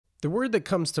The word that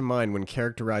comes to mind when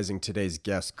characterizing today's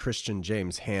guest, Christian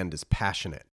James Hand, is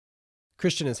passionate.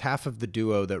 Christian is half of the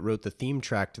duo that wrote the theme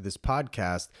track to this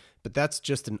podcast, but that's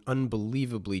just an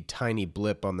unbelievably tiny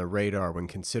blip on the radar when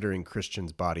considering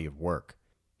Christian's body of work.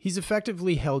 He's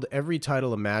effectively held every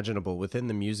title imaginable within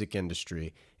the music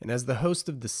industry, and as the host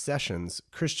of The Sessions,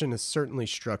 Christian has certainly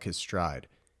struck his stride.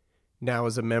 Now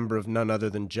as a member of none other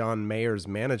than John Mayer's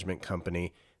management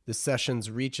company, The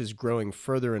Sessions' reach is growing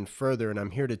further and further, and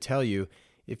I'm here to tell you,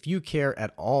 if you care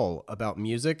at all about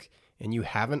music and you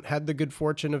haven't had the good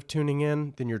fortune of tuning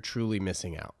in, then you're truly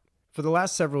missing out. For the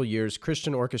last several years,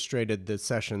 Christian orchestrated The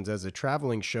Sessions as a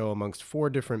traveling show amongst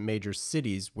 4 different major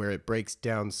cities where it breaks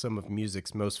down some of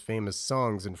music's most famous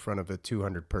songs in front of a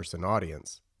 200-person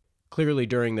audience. Clearly,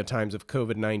 during the times of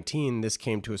COVID-19, this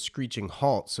came to a screeching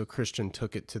halt, so Christian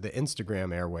took it to the Instagram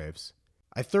airwaves.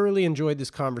 I thoroughly enjoyed this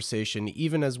conversation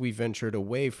even as we ventured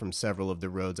away from several of the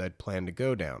roads I'd planned to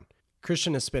go down.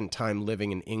 Christian has spent time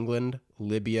living in England,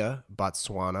 Libya,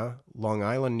 Botswana, Long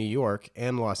Island, New York,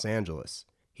 and Los Angeles.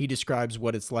 He describes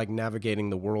what it's like navigating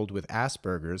the world with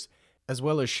Asperger's, as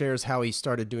well as shares how he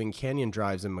started doing canyon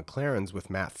drives in McLarens with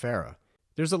Matt Farah.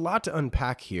 There's a lot to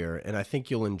unpack here, and I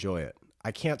think you'll enjoy it.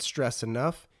 I can't stress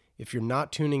enough, if you're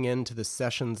not tuning in to The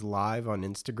Sessions live on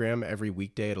Instagram every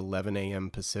weekday at 11 a.m.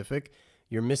 Pacific,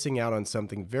 you're missing out on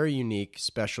something very unique,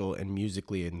 special, and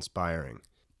musically inspiring.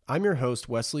 I'm your host,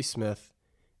 Wesley Smith,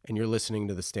 and you're listening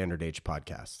to the Standard Age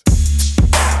Podcast.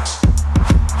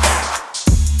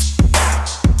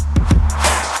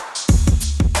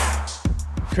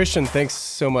 Christian, thanks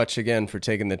so much again for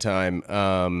taking the time.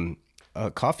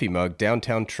 A coffee mug,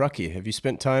 downtown Truckee. Have you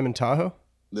spent time in Tahoe?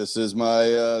 This is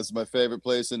my favorite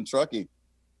place in Truckee.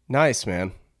 Nice,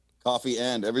 man. Coffee,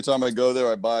 and every time I go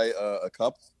there, I buy a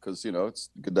cup because, you know, it's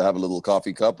good to have a little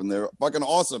coffee cup, and they're fucking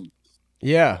awesome.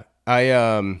 Yeah,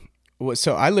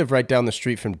 so I live right down the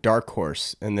street from Dark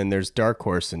Horse, and then there's Dark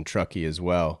Horse in Truckee as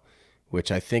well,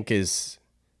 which I think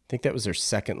that was their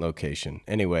second location.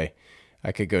 Anyway,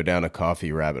 I could go down a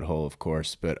coffee rabbit hole, of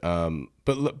course, but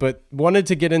wanted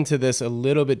to get into this a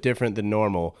little bit different than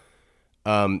normal.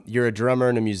 You're a drummer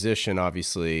and a musician,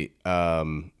 obviously.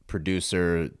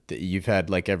 Producer. You've had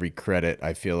like every credit,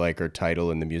 I feel like, or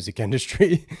title in the music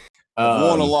industry. I've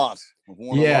worn a lot. I've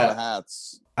worn a lot of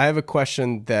hats. I have a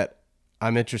question that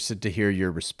I'm interested to hear your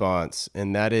response,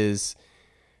 and that is,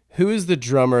 who is the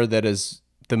drummer that is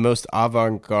the most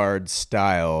avant-garde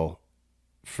style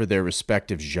for their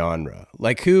respective genre?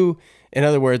 Like who, in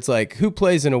other words, like who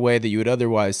plays in a way that you would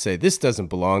otherwise say, this doesn't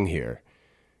belong here,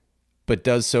 but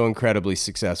does so incredibly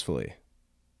successfully?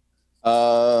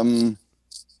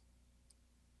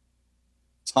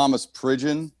 Thomas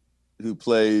Pridgen, who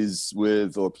played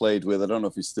with, I don't know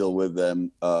if he's still with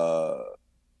them,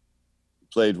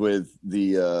 played with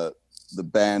the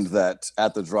band that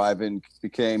At the Drive-In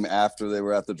became after they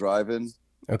were at the Drive-In.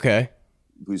 Okay.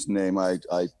 Whose name I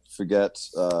forget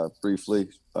briefly.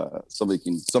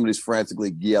 Somebody's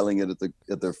frantically yelling it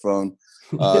at their phone.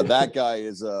 That guy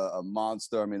is a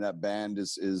monster. I mean, that band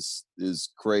is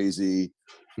crazy.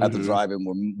 At the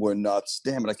Drive-In, we're nuts.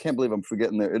 Damn it, I can't believe I'm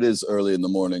forgetting there. It is early in the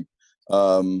morning.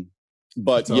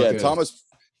 But yeah, good. Thomas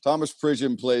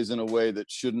Pridgen plays in a way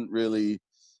that shouldn't really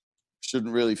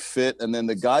fit. And then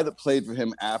the guy that played for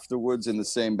him afterwards in the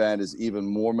same band is even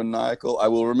more maniacal. I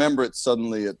will remember it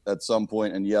suddenly at some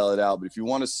point and yell it out. But if you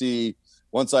want to see,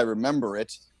 once I remember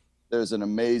it, there's an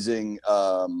amazing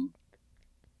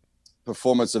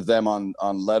performance of them on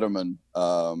Letterman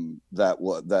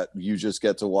that you just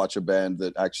get to watch a band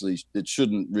that actually, it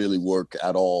shouldn't really work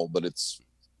at all, but it's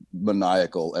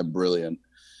maniacal and brilliant.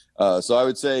 So I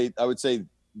would say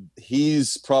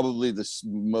he's probably the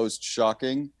most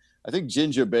shocking. I think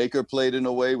Ginger Baker played in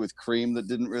a way with Cream that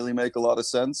didn't really make a lot of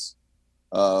sense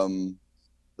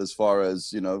as far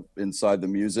as, you know, inside the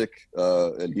music,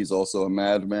 and he's also a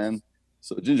madman.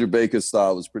 So Ginger Baker's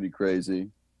style was pretty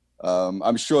crazy.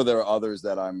 I'm sure there are others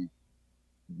that I'm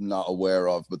not aware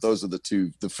of, but those are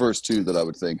the first two that I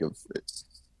would think of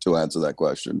to answer that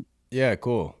question. Yeah,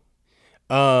 cool.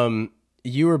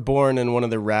 You were born in one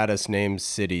of the raddest named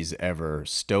cities ever,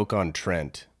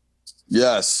 Stoke-on-Trent.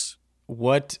 Yes.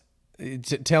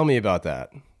 Tell me about that.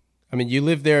 I mean, you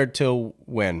lived there till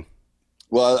when?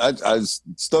 Well,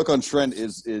 Stoke-on-Trent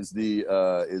is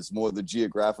more the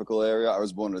geographical area. I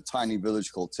was born in a tiny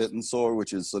village called Tittensor,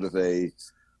 which is sort of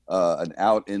an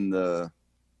out in the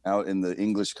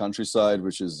English countryside,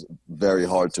 which is very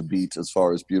hard to beat as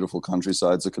far as beautiful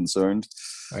countrysides are concerned.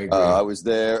 I agree. I was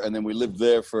there, and then we lived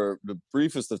there for the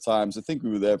briefest of times. I think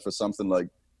we were there for something like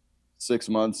 6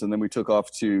 months, and then we took off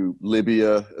to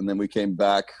Libya, and then we came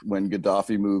back when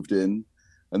Gaddafi moved in.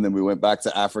 And then we went back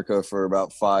to Africa for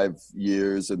about 5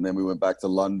 years. And then we went back to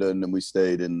London, and we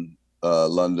stayed in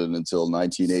London until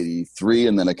 1983.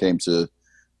 And then I came to the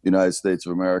United States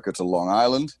of America, to Long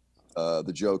Island.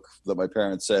 The joke that my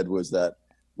parents said was that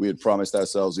we had promised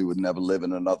ourselves we would never live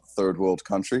in another third world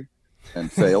country,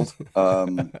 and failed.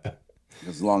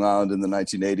 Because Long Island in the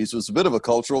 1980s was a bit of a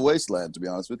cultural wasteland, to be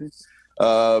honest with you.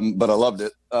 But I loved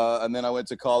it. And then I went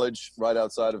to college right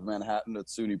outside of Manhattan at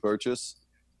SUNY Purchase,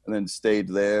 and then stayed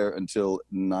there until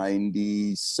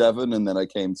 97. And then I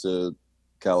came to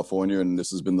California, and this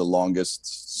has been the longest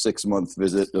 6-month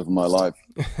visit of my life.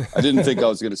 I didn't think I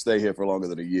was going to stay here for longer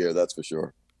than a year, that's for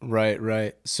sure.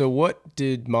 Right. So what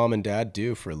did mom and dad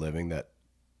do for a living that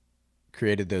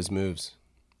created those moves?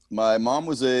 My mom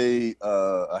was a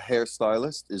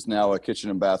hairstylist, is now a kitchen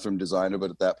and bathroom designer,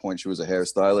 but at that point she was a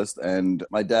hairstylist. And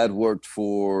my dad worked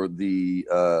for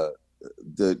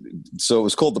so it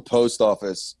was called the post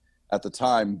office at the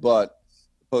time, but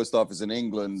the post office in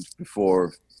England,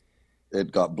 before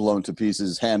it got blown to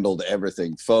pieces, handled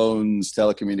everything: phones,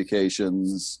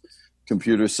 telecommunications,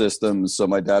 computer systems. So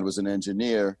my dad was an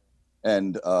engineer,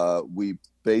 and we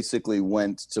basically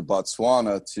went to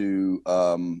Botswana to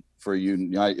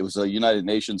it was a United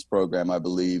Nations program, I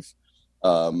believe,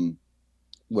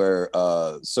 where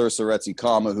Sir Seretse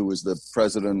Khama, who was the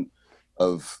president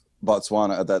of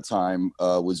Botswana at that time,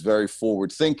 was very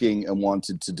forward thinking and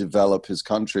wanted to develop his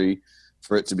country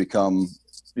for it to become,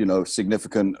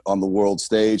 significant on the world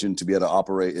stage, and to be able to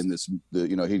operate in this,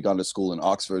 he'd gone to school in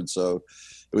Oxford. So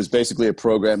it was basically a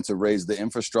program to raise the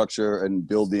infrastructure and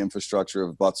build the infrastructure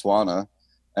of Botswana.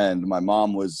 And my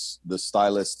mom was the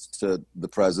stylist to the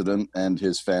president and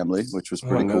his family, which was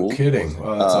pretty cool. No kidding.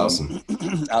 Wow, that's awesome.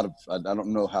 I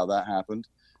don't know how that happened.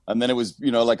 And then it was,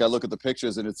 like I look at the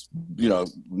pictures, and it's,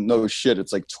 no shit.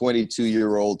 It's like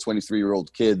 22-year-old,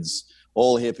 23-year-old kids,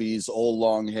 all hippies, all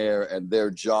long hair. And their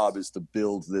job is to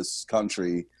build this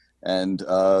country, and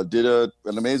did an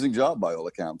amazing job by all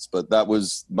accounts. But that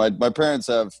was my parents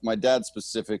have, my dad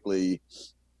specifically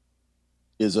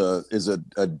is a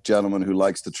gentleman who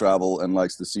likes to travel and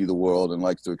likes to see the world and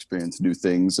likes to experience new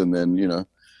things. And then,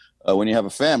 when you have a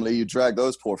family, you drag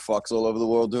those poor fucks all over the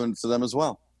world doing it to them as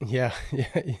well. Yeah.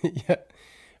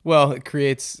 Well, it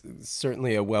creates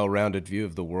certainly a well-rounded view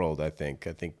of the world, I think.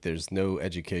 I think there's no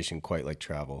education quite like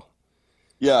travel.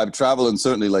 Yeah, I've traveled, and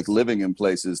certainly like living in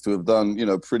places, to have done,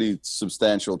 pretty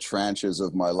substantial tranches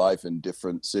of my life in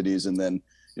different cities. And then,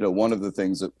 one of the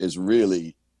things that is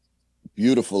really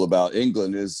beautiful about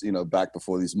England is, back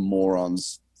before these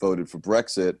morons voted for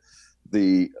Brexit,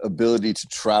 the ability to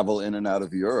travel in and out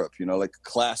of Europe. Like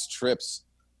class trips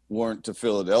weren't to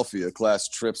Philadelphia, class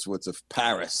trips were to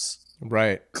Paris.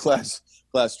 Right. Class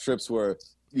trips were,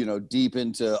 deep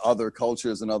into other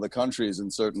cultures and other countries.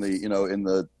 And certainly, in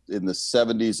the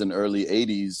 70s and early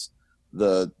 80s,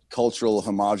 the cultural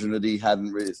homogeneity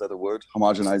hadn't really, is that a word?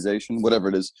 Homogenization, whatever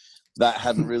it is, that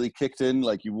hadn't really kicked in.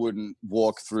 Like, you wouldn't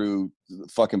walk through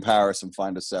fucking Paris and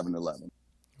find a 7-Eleven.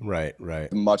 Right.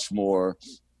 Much more,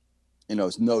 no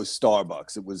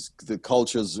Starbucks. It was the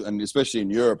cultures, and especially in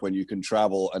Europe, when you can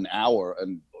travel an hour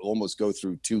and almost go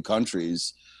through 2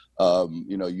 countries,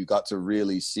 you got to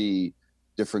really see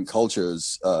different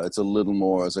cultures. It's a little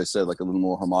more, as I said, like a little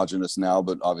more homogenous now,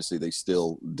 but obviously they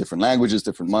still different languages,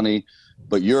 different money.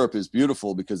 But Europe is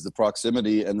beautiful because the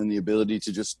proximity, and then the ability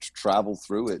to just travel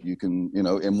through it. You can,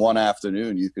 in one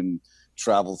afternoon, you can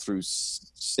travel through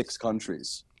 6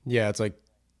 countries. Yeah, it's like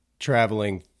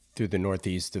traveling through the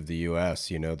northeast of the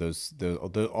U.S.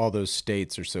 All those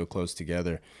states are so close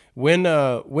together. When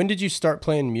did you start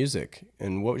playing music,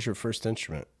 and what was your first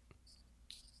instrument?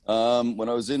 When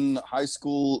I was in high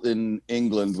school in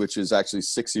England, which is actually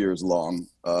 6 years long.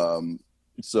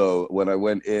 So when I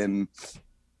went in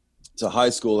to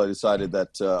high school, I decided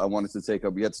that I wanted to take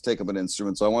up an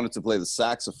instrument. So I wanted to play the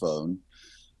saxophone.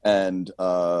 And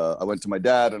I went to my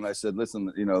dad and I said, listen,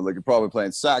 like, you're probably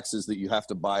playing sax is that you have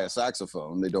to buy a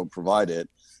saxophone. They don't provide it.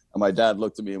 And my dad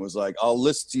looked at me and was like, I'll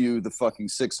list to you the fucking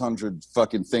 600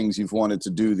 fucking things you've wanted to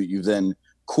do that you then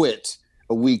quit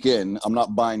a week in. I'm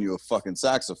not buying you a fucking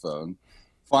saxophone.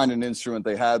 Find an instrument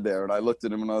they had there. And I looked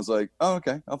at him and I was like, oh,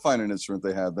 okay, I'll find an instrument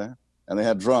they had there. And they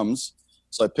had drums.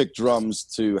 So I picked drums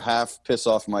to half piss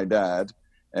off my dad,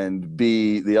 and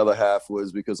B, the other half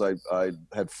was because I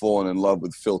had fallen in love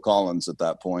with Phil Collins at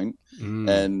that point.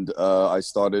 And I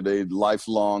started a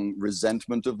lifelong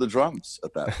resentment of the drums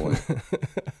at that point.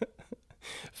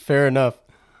 Fair enough.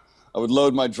 I would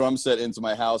load my drum set into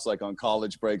my house like on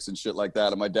college breaks and shit like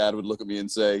that. And my dad would look at me and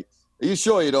say, are you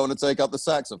sure you don't want to take out the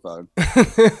saxophone?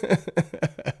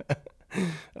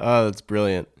 Oh, that's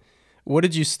brilliant. What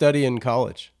did you study in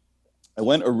college? I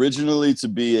went originally to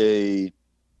be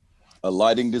a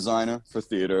lighting designer for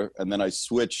theater, and then I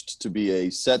switched to be a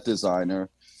set designer,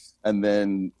 and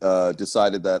then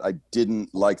decided that I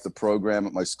didn't like the program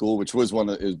at my school, which was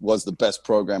it was the best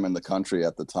program in the country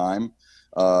at the time.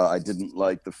 I didn't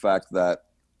like the fact that,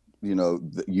 you know,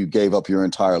 you gave up your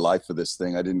entire life for this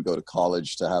thing. I didn't go to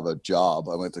college to have a job.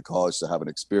 I went to college to have an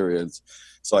experience.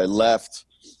 So I left.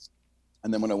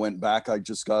 And then when I went back, I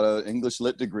just got an English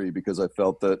lit degree because I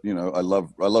felt that, you know, I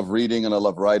love reading and I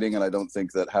love writing. And I don't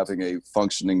think that having a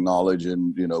functioning knowledge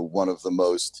in, you know, one of the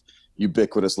most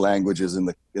ubiquitous languages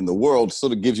in the world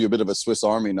sort of gives you a bit of a Swiss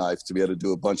Army knife to be able to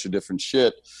do a bunch of different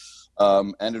shit.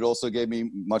 And it also gave me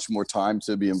much more time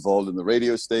to be involved in the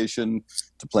radio station,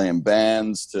 to play in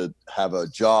bands, to have a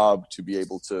job, to be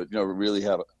able to, you know, really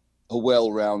have a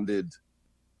well-rounded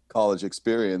college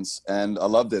experience. And I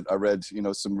loved it. I read, you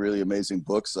know, some really amazing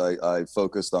books. I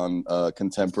focused on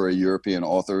contemporary European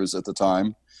authors at the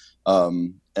time.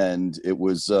 And it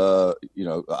was, you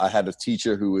know, I had a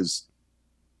teacher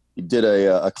he did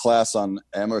a class on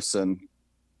Emerson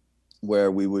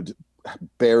where we would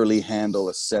barely handle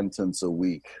a sentence a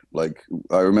week. Like,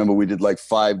 I remember we did like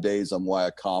 5 days on why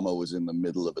a comma was in the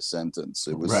middle of a sentence.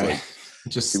 It was like,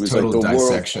 just it was total like the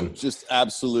dissection. World, just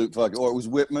absolute fuck. Or it was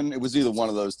Whitman. It was either one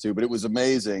of those two, but it was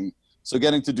amazing. So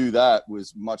getting to do that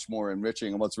was much more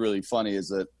enriching. And what's really funny is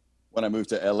that when I moved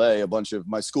to LA, a bunch of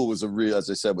my school was as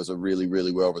I said, was a really,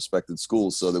 really well-respected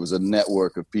school. So there was a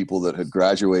network of people that had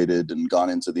graduated and gone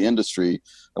into the industry.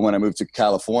 And when I moved to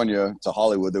California, to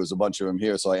Hollywood, there was a bunch of them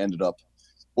here. So I ended up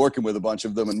working with a bunch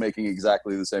of them and making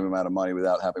exactly the same amount of money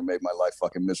without having made my life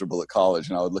fucking miserable at college.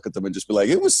 And I would look at them and just be like,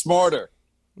 it was smarter.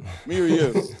 Me or you?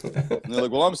 And they're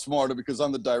like, well, I'm smarter because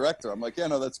I'm the director. I'm like, yeah,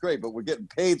 no, that's great, but we're getting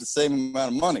paid the same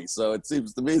amount of money. So it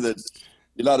seems to me that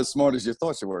you're not as smart as you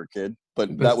thought you were, kid.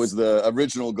 But that was the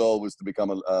original goal, was to become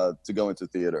to go into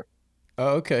theater.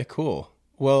 Oh, okay, cool.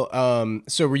 Well,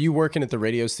 so were you working at the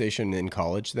radio station in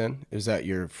college then? Is that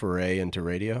your foray into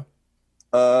radio?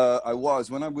 I was.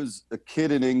 When I was a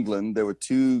kid in England, there were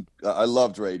two. I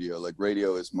loved radio. Like,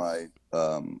 radio is my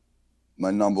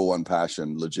number one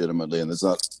passion, legitimately, and there's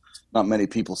not many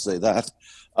people say that.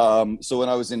 So when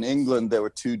I was in England, there were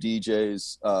two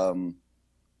DJs.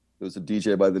 There was a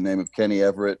DJ by the name of Kenny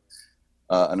Everett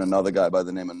and another guy by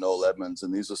the name of Noel Edmonds,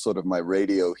 and these are sort of my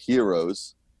radio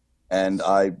heroes. And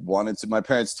I wanted to. My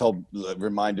parents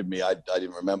reminded me. I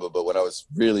didn't remember, but when I was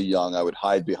really young, I would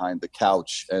hide behind the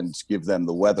couch and give them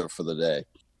the weather for the day.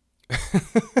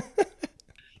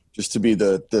 Just to be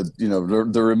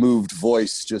the removed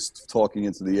voice, just talking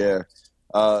into the air.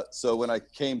 So when I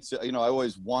came to, I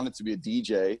always wanted to be a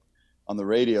DJ on the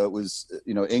radio. It was,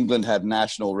 England had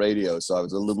national radio, so I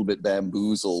was a little bit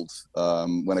bamboozled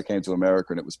when I came to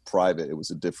America, and it was private. It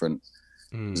was a different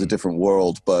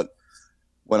world. But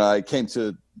when I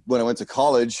went to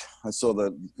college, I saw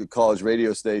the college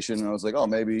radio station, and I was like, oh,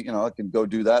 maybe, I can go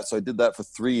do that. So I did that for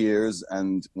 3 years.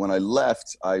 And when I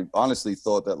left, I honestly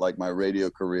thought that, like, my radio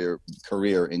career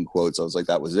in quotes, I was like,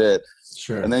 that was it.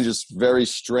 Sure. And then just very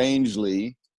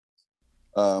strangely,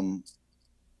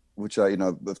 which I,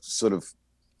 sort of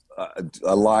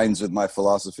aligns with my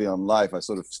philosophy on life, I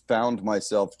sort of found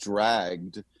myself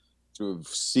dragged through a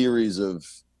series of,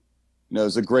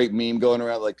 there's a great meme going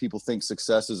around, like, people think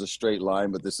success is a straight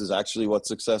line, but this is actually what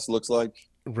success looks like.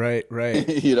 Right.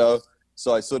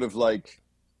 So I sort of, like,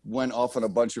 went off on a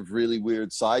bunch of really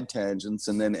weird side tangents,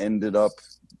 and then ended up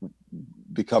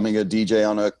becoming a DJ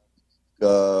on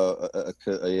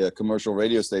a commercial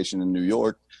radio station in New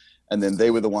York. And then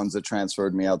they were the ones that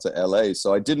transferred me out to LA.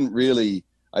 So I didn't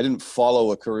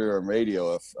follow a career in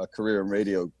radio. A career in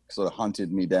radio sort of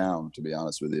hunted me down, to be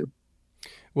honest with you.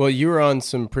 Well, you were on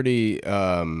some pretty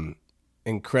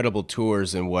incredible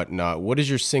tours and whatnot. What is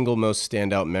your single most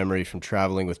standout memory from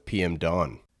traveling with PM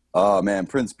Dawn? Oh, man,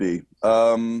 Prince B.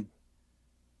 There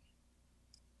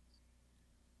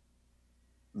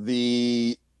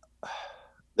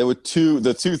were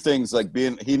the two things, like,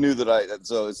 he knew that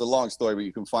so it's a long story, but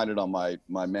you can find it on my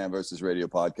Man vs. Radio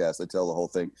podcast. I tell the whole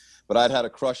thing. But I'd had a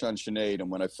crush on Sinead, and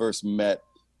when I first met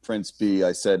Prince B,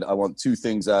 I said, I want two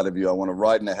things out of you. I want to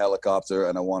ride in a helicopter,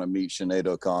 and I want to meet Sinead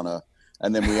O'Connor.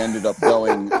 And then we ended up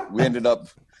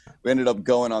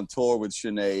going on tour with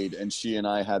Sinead, and she and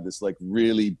I had this, like,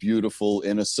 really beautiful,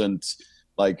 innocent,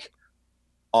 like,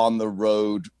 on the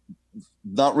road,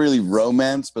 not really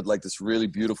romance, but, like, this really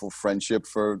beautiful friendship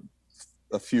for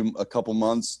a couple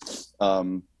months.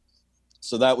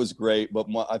 So that was great. But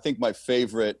I think my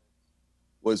favorite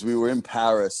was, we were in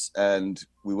Paris, and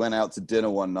we went out to dinner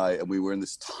one night, and we were in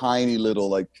this tiny little,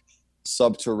 like,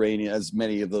 subterranean, as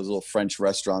many of those little French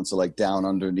restaurants are, like, down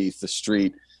underneath the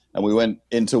street. And we went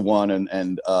into one, and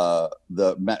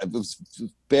it was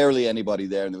barely anybody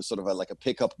there, and there was sort of like a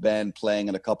pickup band playing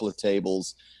at a couple of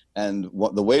tables. And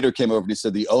the waiter came over and he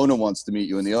said, "The owner wants to meet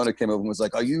you." And the owner came over and was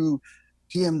like, "Are you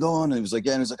PM Dawn?" And he was like,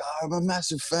 "Yeah." And he was like, "Oh, I'm a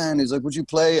massive fan." He's like, "Would you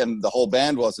play?" And the whole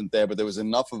band wasn't there, but there was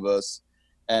enough of us.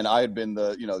 And I had been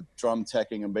the, drum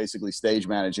teching and basically stage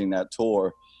managing that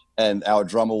tour. And our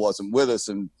drummer wasn't with us.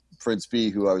 And Prince B,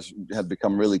 who had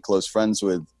become really close friends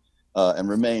with and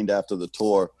remained after the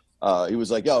tour, he was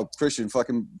like, "Yo, Christian,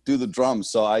 fucking do the drums."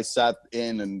 So I sat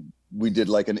in and we did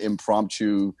like an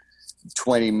impromptu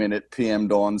 20-minute PM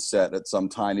Dawn set at some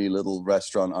tiny little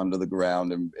restaurant under the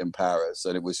ground in Paris.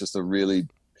 And it was just it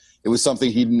was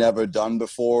something he'd never done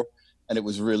before. And it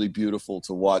was really beautiful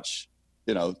to watch,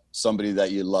 somebody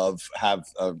that you love have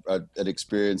an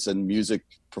experience and music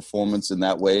performance in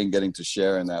that way, and getting to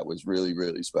share in that was really,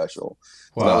 really special.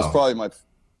 Wow. So that was probably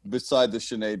beside the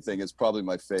Sinead thing, it's probably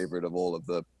my favorite of all of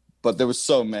but there were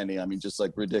so many, I mean, just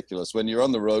like ridiculous. When you're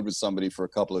on the road with somebody for a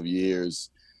couple of years,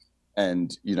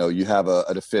 and you have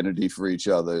an affinity for each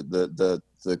other, the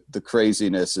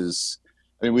craziness is,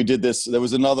 I mean, we did this, there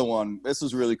was another one, this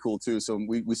was really cool too. So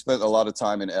we spent a lot of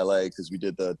time in LA because we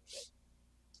did the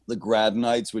grad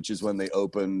nights, which is when they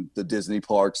open the Disney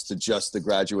parks to just the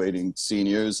graduating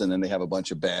seniors, and then they have a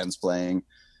bunch of bands playing.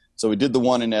 So we did the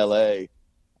one in LA,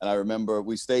 and I remember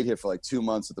we stayed here for like 2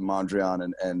 months at the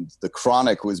Mondrian, and The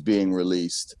Chronic was being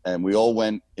released, and we all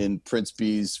went in Prince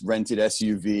B's rented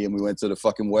SUV, and we went to the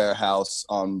fucking warehouse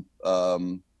on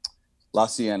La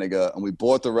Cienega, and we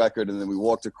bought the record, and then we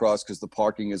walked across because the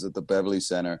parking is at the Beverly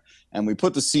Center, and we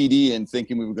put the CD in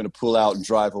thinking we were going to pull out and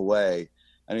drive away.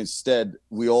 And instead,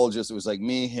 it was like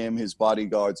me, him, his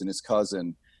bodyguards, and his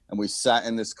cousin, and we sat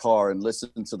in this car and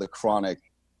listened to The Chronic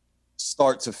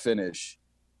start to finish,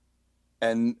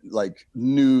 and like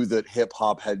knew that hip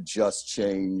hop had just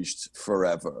changed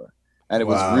forever. And it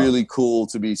was really cool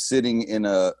to be sitting in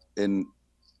a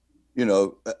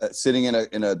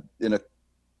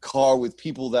car with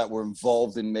people that were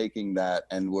involved in making that,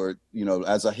 and were,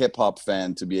 as a hip hop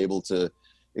fan, to be able to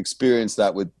experience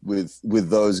that with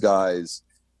those guys.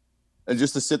 And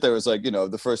just to sit there was like,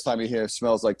 the first time you hear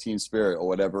 "Smells Like Teen Spirit" or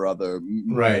whatever other,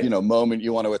 moment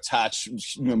you want to attach,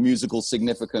 musical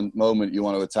significant moment you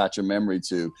want to attach a memory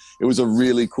to. It was a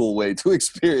really cool way to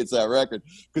experience that record,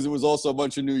 because it was also a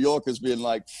bunch of New Yorkers being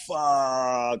like,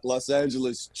 "Fuck, Los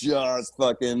Angeles just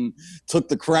fucking took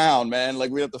the crown, man. Like,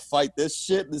 we have to fight this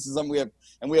shit. This is something we have."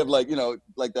 And we have like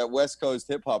that West Coast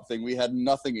hip hop thing. We had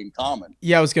nothing in common.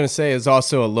 Yeah, I was going to say, is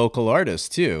also a local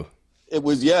artist too. It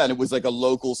was, and it was like a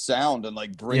local sound, and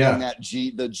like bringing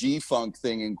the G-funk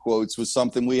thing in quotes was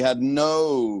something we had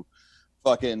no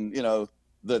fucking, the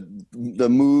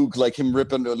Moog, like him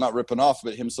not ripping off,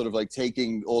 but him sort of like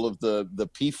taking all of the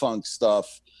P-funk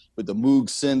stuff with the Moog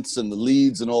synths and the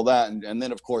leads and all that. And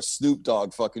then of course Snoop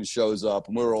Dogg fucking shows up,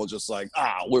 and we're all just like,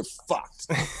 we're fucked.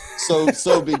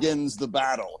 So begins the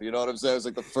battle. You know what I'm saying? It was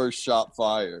like the first shot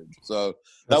fired. So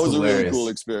that was hilarious. A really cool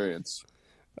experience.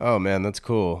 Oh man, that's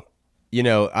cool.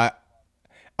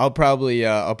 I'll probably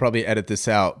edit this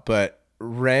out, but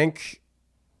rank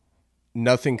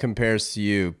Nothing Compares to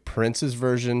You, Prince's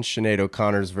version, Sinead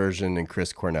O'Connor's version, and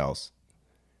Chris Cornell's.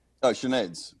 Oh,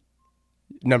 Sinead's.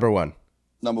 Number one.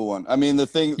 I mean, the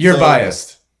thing... You're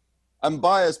biased. I'm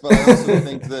biased, but I also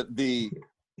think that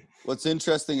what's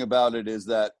interesting about it is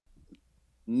that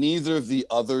neither of the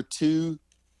other two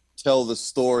tell the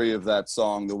story of that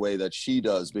song the way that she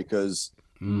does, because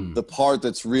the part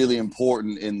that's really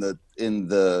important in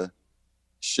the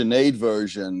Sinead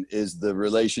version is the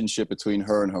relationship between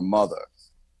her and her mother.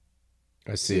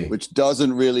 I see. Which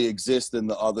doesn't really exist in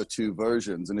the other two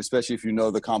versions. And especially if you know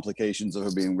the complications of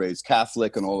her being raised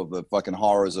Catholic and all of the fucking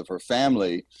horrors of her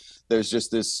family, there's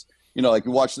just this, like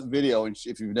you watch the video, and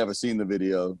if you've never seen the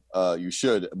video, you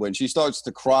should. When she starts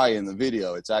to cry in the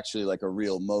video, it's actually like a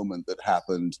real moment that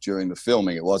happened during the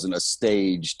filming. It wasn't a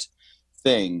staged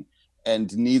thing.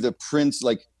 And neither Prince,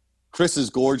 like, Chris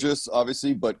is gorgeous,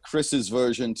 obviously, but Chris's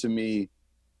version to me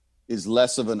is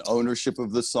less of an ownership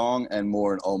of the song and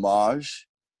more an homage.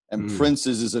 And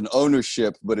Prince's is an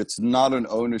ownership, but it's not an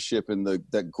ownership in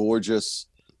that gorgeous,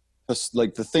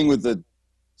 like the thing with the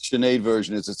Sinead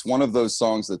version is it's one of those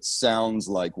songs that sounds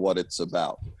like what it's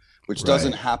about, which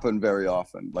doesn't happen very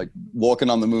often. Like Walking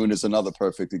on the Moon is another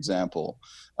perfect example,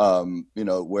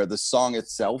 where the song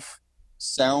itself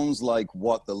sounds like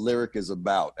what the lyric is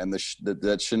about, and that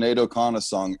Sinead O'Connor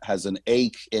song has an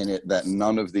ache in it that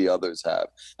none of the others have.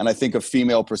 And I think a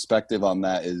female perspective on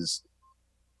that is,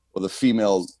 well, the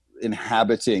female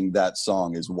inhabiting that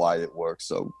song is why it works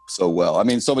so well. I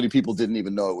mean, so many people didn't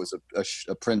even know it was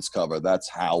a Prince cover. That's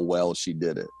how well she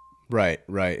did it. Right,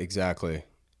 exactly.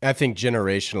 I think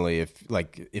generationally,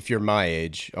 if you're my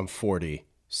age, I'm 40.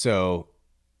 So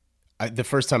the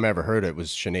first time I ever heard it was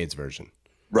Sinead's version.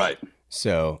 Right.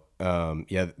 So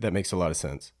yeah, that makes a lot of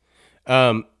sense.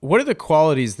 What are the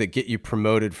qualities that get you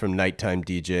promoted from nighttime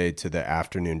DJ to the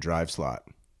afternoon drive slot?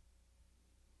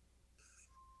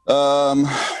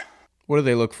 What do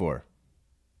they look for?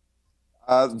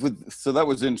 So that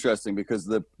was interesting because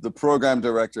the program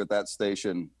director at that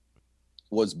station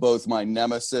was both my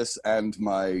nemesis and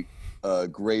my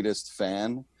greatest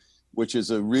fan, which is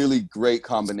a really great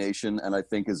combination, and I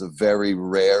think is a very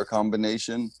rare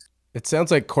combination. It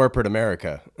sounds like corporate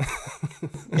America.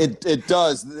 It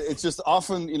does. It's just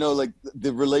often, like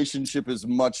the relationship is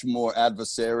much more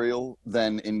adversarial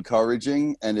than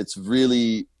encouraging, and it's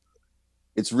really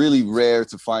rare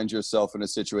to find yourself in a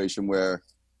situation where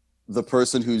the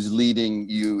person who's leading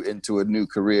you into a new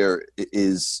career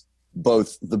is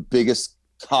both the biggest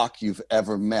cock you've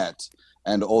ever met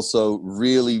and also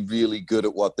really, really good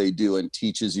at what they do and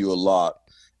teaches you a lot.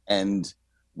 And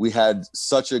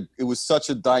it was such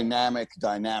a dynamic,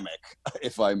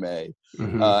 if I may.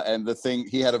 Mm-hmm. And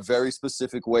he had a very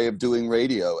specific way of doing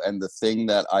radio. And the thing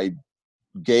that I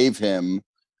gave him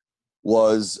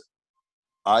was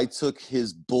I took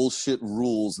his bullshit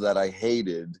rules that I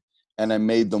hated and I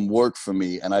made them work for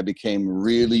me. And I became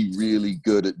really, really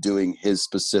good at doing his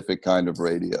specific kind of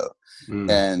radio.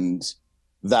 And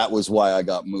that was why I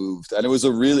got moved. And it was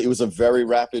a very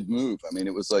rapid move. I mean,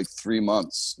 it was like 3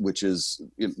 months,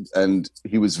 and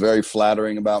he was very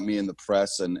flattering about me in the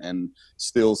press and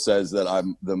still says that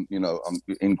I'm I'm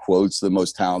in quotes, the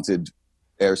most talented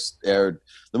the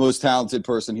most talented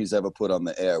person he's ever put on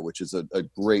the air, which is a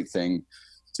great thing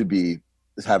to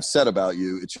have said about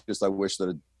you. It's just, I wish that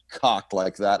a cock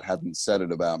like that hadn't said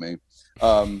it about me.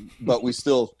 But we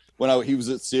still, he was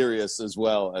at Sirius as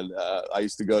well, and I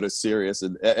used to go to Sirius,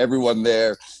 and everyone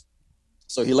there.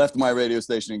 So he left my radio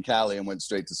station in Cali and went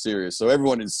straight to Sirius. So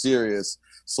everyone in Sirius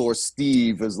saw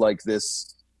Steve as like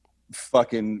this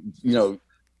fucking,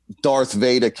 Darth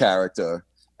Vader character.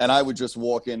 And I would just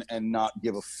walk in and not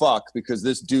give a fuck because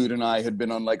this dude and I had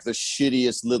been on like the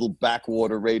shittiest little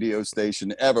backwater radio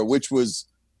station ever, which was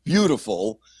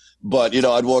beautiful. But,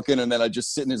 I'd walk in and then I'd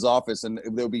just sit in his office and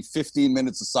there would be 15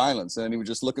 minutes of silence. And then he would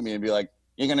just look at me and be like,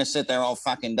 "You're going to sit there all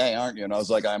fucking day, aren't you?" And I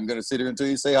was like, "I'm going to sit here until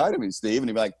you say hi to me, Steve." And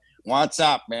he'd be like, "What's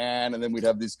up, man?" And then we'd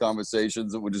have these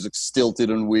conversations that were just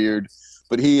stilted and weird.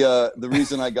 But the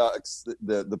reason I got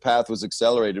the path was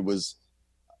accelerated was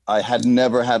I had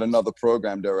never had another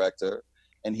program director.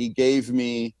 And he gave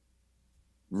me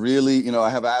really, I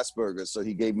have Asperger's. So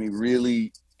he gave me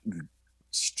really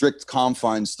strict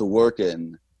confines to work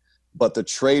in. But the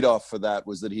trade-off for that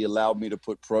was that he allowed me to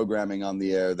put programming on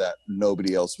the air that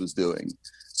nobody else was doing.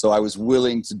 So I was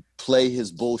willing to play his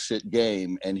bullshit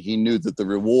game, and he knew that the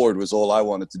reward was all I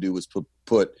wanted to do was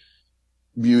put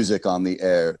music on the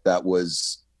air that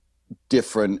was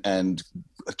different and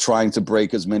trying to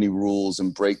break as many rules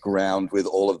and break ground with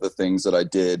all of the things that I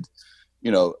did,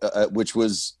 which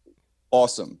was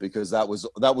awesome because that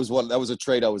was a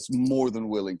trade I was more than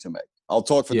willing to make. I'll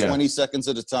talk for 20 seconds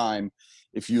at a time.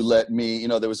 If you let me,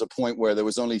 there was a point where there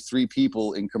was only 3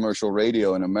 people in commercial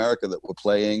radio in America that were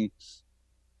playing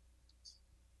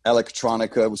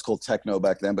electronica. It was called techno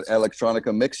back then, but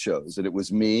electronica mix shows. And it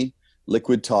was me,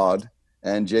 Liquid Todd,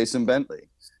 and Jason Bentley.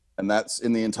 And that's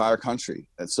in the entire country.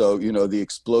 And so, the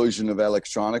explosion of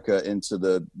electronica into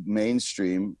the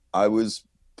mainstream, I was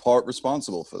part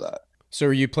responsible for that. So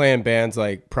are you playing bands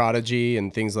like Prodigy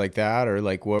and things like that, or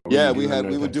like what? We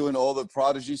were doing all the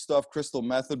Prodigy stuff, Crystal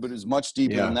Method, but it was much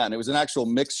deeper than that. And it was an actual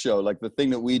mix show. Like the thing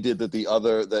that we did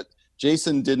that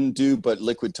Jason didn't do, but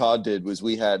Liquid Todd did, was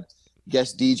we had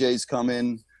guest DJs come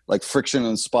in, like Friction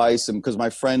and Spice. And because my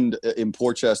friend in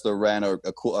Portchester ran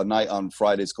a night on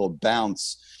Fridays called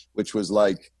Bounce, which was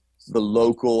like the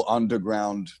local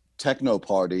underground techno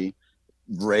party.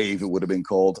 Rave, it would have been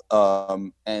called,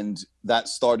 and that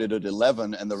started at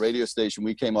 11, and the radio station,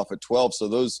 we came off at 12. So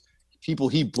those people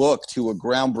he booked who were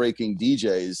groundbreaking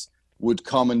DJs would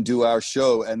come and do our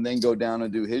show and then go down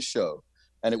and do his show,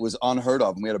 and it was unheard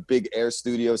of. And we had a big air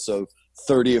studio, so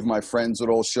 30 of my friends would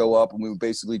all show up, and we would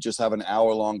basically just have an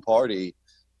hour-long party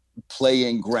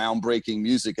playing groundbreaking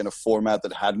music in a format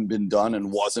that hadn't been done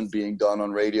and wasn't being done on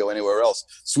radio anywhere else.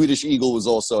 Swedish Eagle was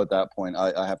also at that point.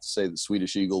 I have to say that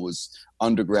Swedish Eagle was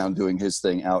underground doing his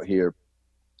thing out here.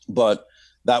 But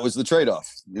that was the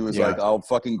trade-off. It was like, I'll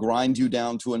fucking grind you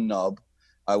down to a nub.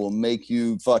 I will make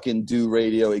you fucking do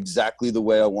radio exactly the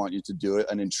way I want you to do it.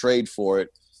 And in trade for it,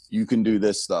 you can do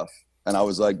this stuff. And I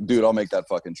was like, dude, I'll make that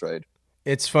fucking trade.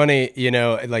 It's funny, you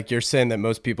know, like you're saying that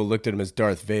most people looked at him as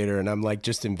Darth Vader, and I'm like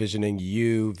just envisioning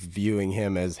you viewing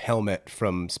him as Helmet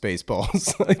from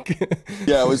Spaceballs. Like,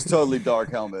 Yeah, it was totally Dark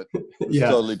Helmet. It was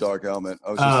yeah. totally Dark Helmet.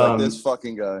 I was just like, this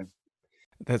fucking guy.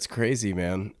 That's crazy,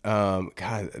 man.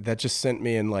 God, that just sent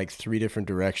me in like three different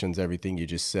directions, everything you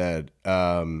just said.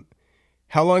 How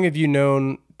long have you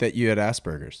known that you had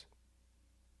Asperger's?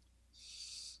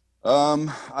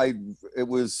 It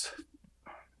was,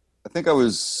 I think I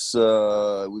was,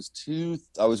 I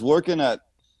was working at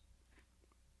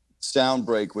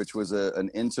Soundbreak, which was an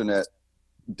internet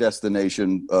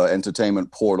destination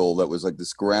entertainment portal that was like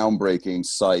this groundbreaking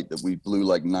site that we blew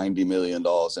like $90 million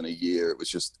in a year. It was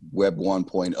just Web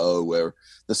 1.0, where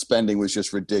the spending was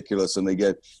just ridiculous, and they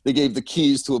gave the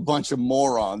keys to a bunch of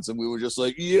morons, and we were just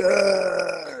like,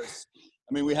 yes.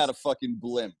 I mean, we had a fucking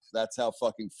blimp. That's how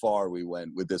fucking far we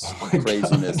went with this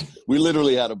craziness. God. We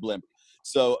literally had a blimp.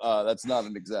 So that's not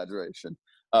an exaggeration.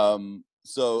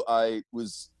 So I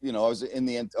was, you know, I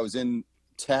was in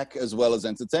tech as well as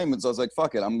entertainment. So I was like,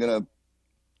 fuck it, I'm gonna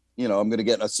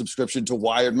get a subscription to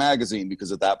Wired magazine,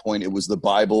 because at that point it was the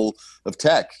Bible of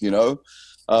tech, you know.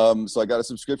 So I got a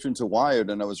subscription to Wired,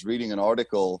 and I was reading an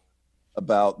article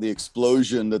about the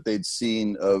explosion that they'd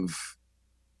seen of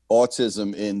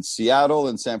autism in Seattle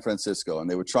and San Francisco, and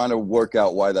they were trying to work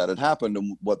out why that had happened.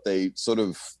 And what they sort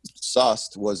of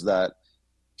sussed was that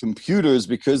computers,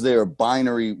 because they are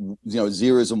binary, you know,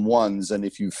 zeros and ones, and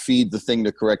if you feed the thing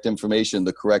the correct information,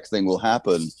 the correct thing will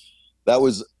happen. That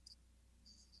was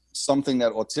something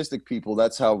that autistic people,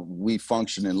 that's how we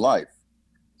function in life.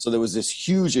 So there was this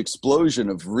huge explosion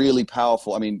of really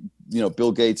powerful, I mean, you know,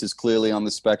 Bill Gates is clearly on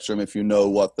the spectrum. If you know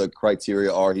what the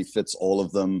criteria are, he fits all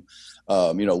of them.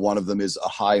 You know, one of them is a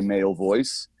high male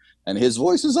voice. And his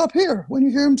voice is up here when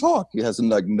you hear him talk. He has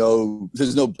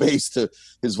there's no bass to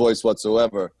his voice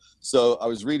whatsoever. So I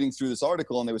was reading through this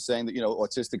article, and they were saying that, you know,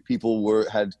 autistic people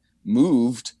had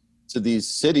moved to these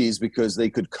cities because they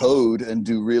could code and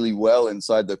do really well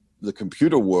inside the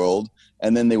computer world.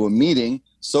 And then they were meeting,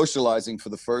 socializing for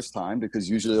the first time, because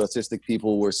usually autistic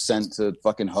people were sent to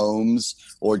fucking homes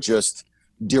or just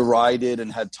derided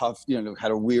and had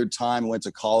a weird time, went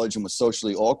to college and was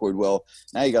socially awkward. Well,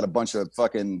 now you got a bunch of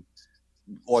fucking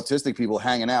autistic people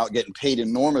hanging out, getting paid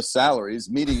enormous salaries,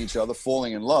 meeting each other,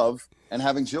 falling in love, and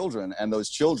having children. And those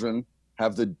children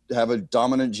have a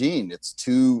dominant gene. It's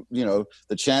the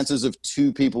chances of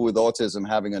two people with autism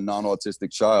having a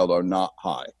non-autistic child are not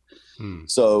high.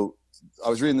 So I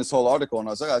was reading this whole article, and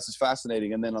I was like, oh, this is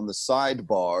fascinating. And then on the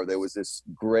sidebar, there was this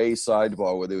gray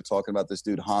sidebar where they were talking about this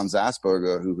dude, Hans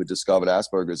Asperger, who had discovered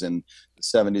Asperger's in the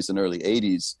 70s and early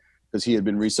 80s, because he had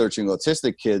been researching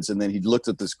autistic kids. And then he looked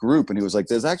at this group, and he was like,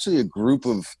 there's actually a group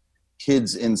of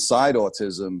kids inside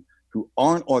autism who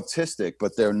aren't autistic,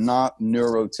 but they're not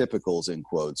neurotypicals, in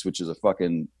quotes, which is a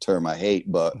fucking term I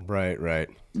hate, but right.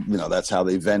 You know, that's how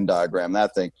they Venn diagram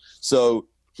that thing. So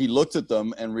he looked at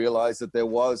them and realized that it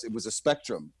was a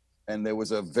spectrum, and there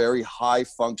was a very high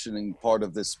functioning part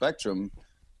of this spectrum.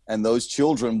 And those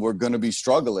children were going to be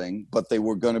struggling, but they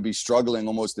were going to be struggling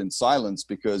almost in silence,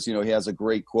 because, you know, he has a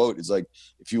great quote. It's like,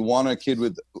 if you want a kid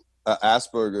with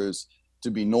Asperger's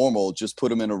to be normal, just put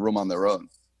them in a room on their own.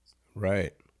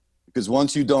 Right. Because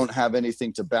once you don't have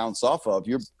anything to bounce off of,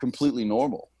 you're completely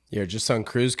normal. You're just on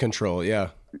cruise control.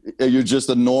 Yeah. You're just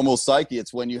a normal psyche.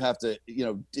 It's when you have to, you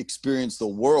know, experience the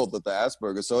world that the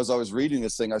Asperger. So as I was reading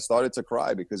this thing, I started to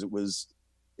cry, because it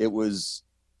was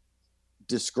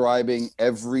describing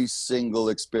every single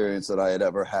experience that I had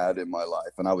ever had in my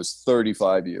life. And I was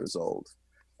 35 years old.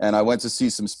 And I went to see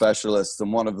some specialists,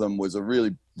 and one of them was a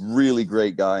really, really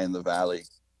great guy in the Valley.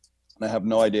 And I have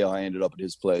no idea how I ended up at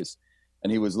his place.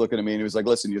 And he was looking at me, and he was like,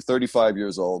 listen, you're 35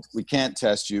 years old. We can't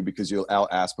test you because you'll out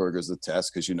Asperger's the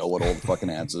test, because you know what all the fucking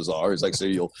answers are. He's like, so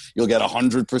you'll get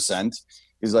 100%.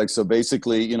 He's like, so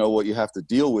basically, you know, what you have to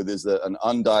deal with is that an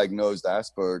undiagnosed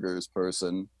Asperger's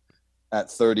person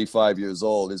at 35 years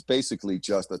old is basically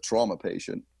just a trauma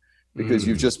patient, because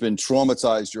you've just been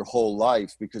traumatized your whole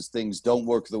life, because things don't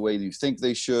work the way you think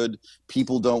they should.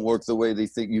 People don't work the way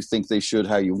you think they should,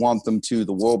 how you want them to.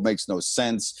 The world makes no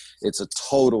sense. It's a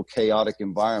total chaotic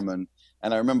environment.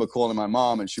 And I remember calling my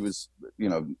mom, and she was, you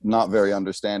know, not very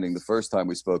understanding the first time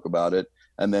we spoke about it.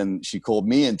 And then she called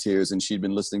me in tears, and she'd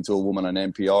been listening to a woman on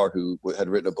NPR who had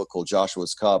written a book called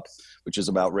Joshua's Cup, which is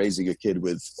about raising a kid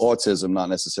with autism, not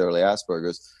necessarily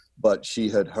Asperger's, but she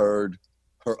had heard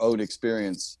her own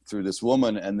experience through this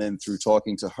woman. And then through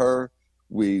talking to her,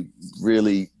 we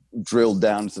really drilled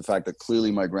down to the fact that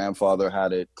clearly my grandfather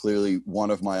had it. Clearly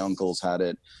one of my uncles had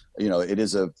it. You know, it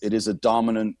is a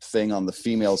dominant thing on the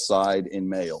female side in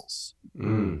males.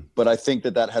 But I think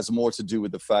that has more to do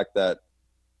with the fact that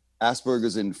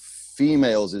Asperger's in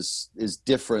females is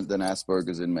different than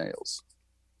Asperger's in males.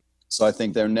 So I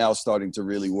think they're now starting to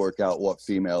really work out what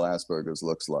female Asperger's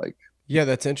looks like. Yeah,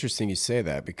 that's interesting you say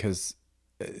that, because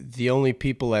the only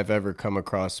people I've ever come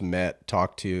across, met,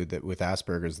 talked to that with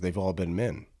Asperger's, they've all been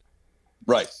men.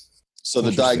 Right. So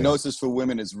the diagnosis for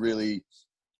women is really,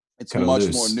 it's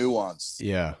much more nuanced.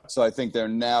 Yeah. So I think they're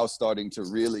now starting to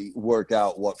really work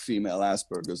out what female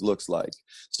Asperger's looks like.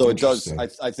 So it does,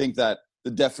 I think that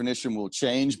the definition will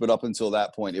change, but up until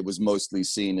that point, it was mostly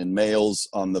seen in males,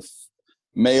 on the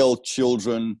male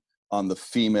children on the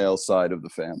female side of the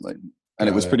family. And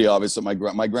it was pretty obvious that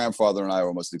my grandfather and I were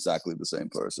almost exactly the same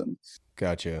person.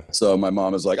 Gotcha. So my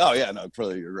mom is like, oh yeah, no,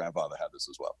 probably your grandfather had this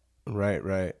as well. Right,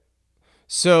 right.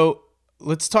 So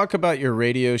let's talk about your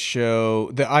radio show,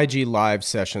 the IG Live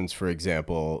sessions, for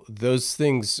example. Those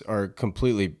things are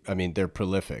completely, I mean, they're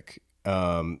prolific.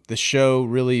 The show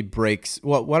really breaks.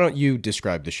 Well, why don't you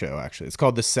describe the show, actually? It's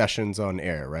called The Sessions on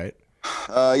Air, right?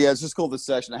 Yeah, it's just called The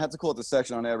Session. I had to call it The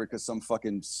Session on Air because some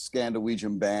fucking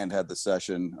Scandinavian band had The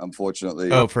Session,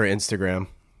 unfortunately. Oh, for Instagram.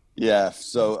 Yeah.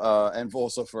 So, and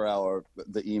also for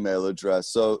the email address.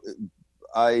 So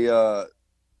I,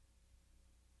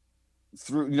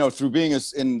 through being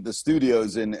in the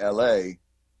studios in LA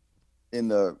in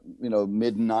the,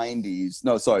 mid 90s,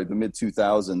 the mid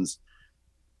 2000s,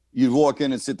 you'd walk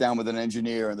in and sit down with an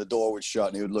engineer and the door would shut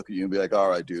and he would look at you and be like, all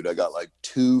right, dude, I got like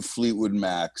 2 Fleetwood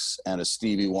Macs and a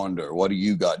Stevie Wonder. What do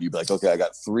you got? And you'd be like, okay, I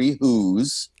got 3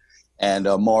 Who's and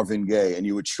Marvin Gaye. And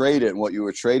you would trade it. And what you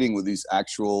were trading with these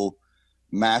actual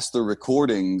master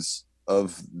recordings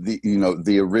of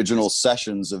the original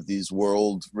sessions of these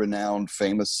world renowned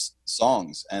famous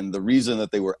songs. And the reason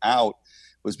that they were out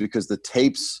was because the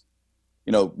tapes,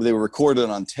 they were recorded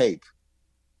on tape.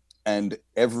 And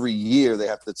every year they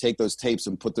have to take those tapes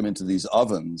and put them into these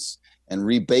ovens and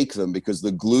rebake them because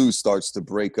the glue starts to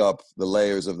break up the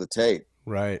layers of the tape.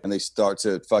 Right. And they start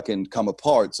to fucking come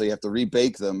apart. So you have to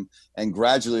rebake them. And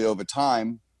gradually over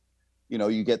time,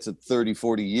 you get to 30,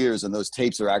 40 years and those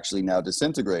tapes are actually now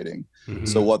disintegrating. Mm-hmm.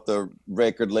 So what the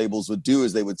record labels would do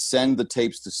is they would send the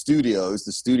tapes to studios.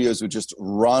 The studios would just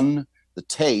run the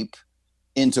tape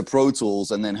into Pro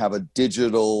Tools and then have a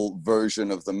digital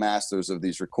version of the masters of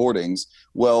these recordings.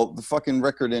 Well, the fucking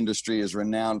record industry is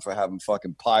renowned for having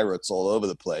fucking pirates all over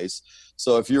the place.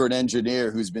 So if you're an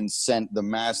engineer who's been sent the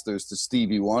masters to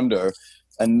Stevie Wonder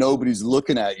and nobody's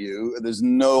looking at you, there's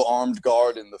no armed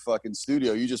guard in the fucking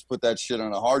studio, you just put that shit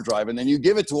on a hard drive and then you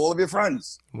give it to all of your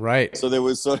friends. Right. So there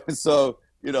was there was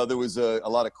a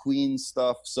lot of Queen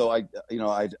stuff. So I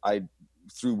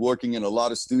through working in a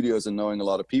lot of studios and knowing a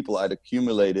lot of people, I'd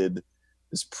accumulated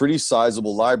this pretty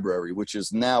sizable library, which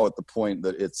is now at the point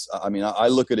that I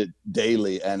look at it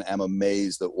daily and am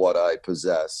amazed at what I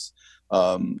possess.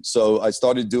 So I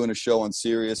started doing a show on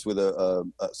Sirius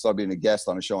started being a guest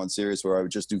on a show on Sirius where I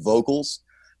would just do vocals.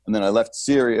 And then I left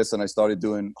Sirius and I started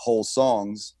doing whole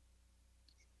songs.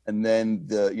 And then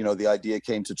the idea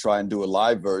came to try and do a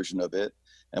live version of it.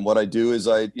 And what I do is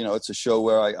it's a show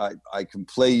where I can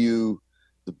play you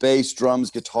the bass, drums,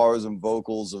 guitars, and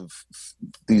vocals of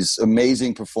these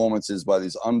amazing performances by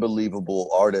these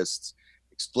unbelievable artists,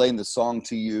 explain the song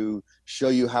to you, show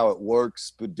you how it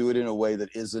works, but do it in a way that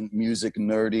isn't music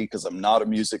nerdy, because I'm not a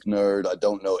music nerd. I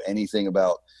don't know anything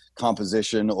about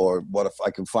composition, or what if I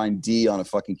can find D on a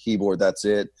fucking keyboard, that's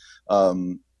it.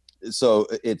 So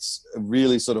it's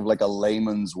really sort of like a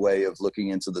layman's way of looking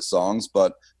into the songs,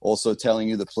 but also telling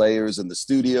you the players and the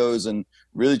studios, and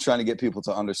really trying to get people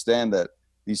to understand that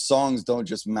these songs don't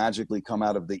just magically come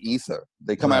out of the ether.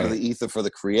 They come out of the ether for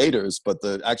the creators, but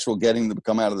the actual getting them to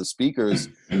come out of the speakers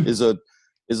is a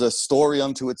story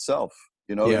unto itself.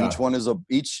 Each one is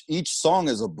each song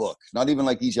is a book. Not even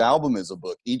like each album is a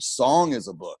book. Each song is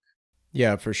a book.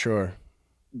 Yeah, for sure.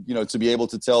 To be able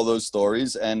to tell those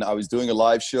stories. And I was doing a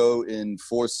live show in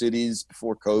 4 cities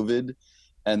before COVID,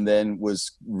 and then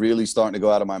was really starting to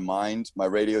go out of my mind. My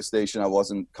radio station, I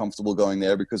wasn't comfortable going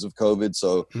there because of COVID,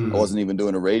 so I wasn't even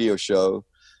doing a radio show.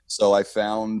 So I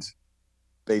found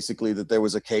basically that there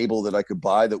was a cable that I could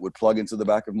buy that would plug into the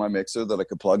back of my mixer, that I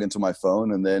could plug into my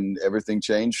phone, and then everything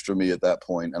changed for me at that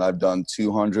point. And I've done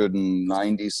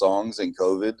 290 songs in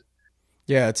COVID.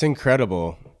 Yeah, it's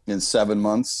incredible. In 7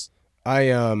 months.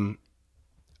 Because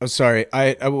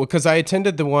I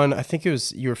attended the one, I think you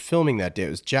were filming that day. It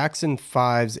was Jackson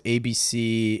 5's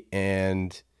ABC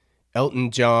and Elton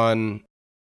John.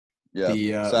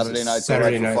 Yeah, Saturday night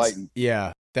fighting.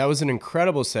 Yeah, that was an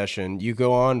incredible session. You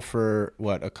go on for,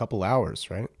 a couple hours,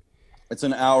 right? It's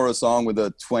an hour a song with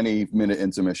a 20-minute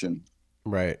intermission.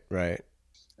 Right.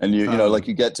 And you know, like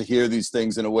you get to hear these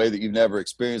things in a way that you've never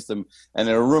experienced them. And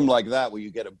in a room like that, where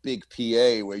you get a big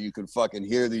PA, where you can fucking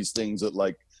hear these things at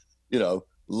like, you know,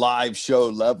 live show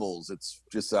levels, it's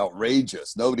just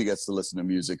outrageous. Nobody gets to listen to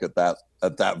music at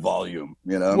that volume,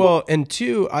 you know? Well, and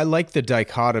two, I like the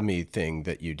dichotomy thing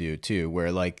that you do too,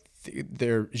 where like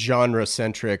they're genre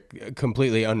centric,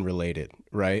 completely unrelated,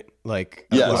 right? Like,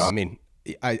 yes. Well, I mean,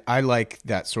 I like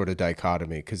that sort of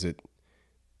dichotomy because it,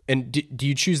 and do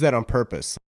you choose that on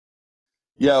purpose?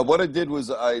 Yeah, what I did was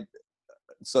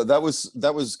so that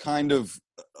was kind of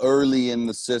early in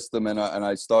the system, and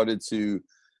I started to,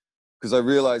 because I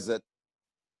realized that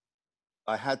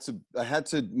I had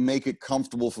to make it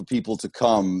comfortable for people to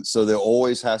come. So there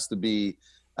always has to be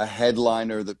a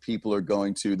headliner that people are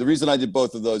going to. The reason I did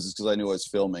both of those is because I knew I was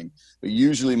filming. But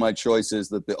usually my choice is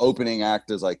that the opening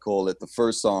act, as I call it, the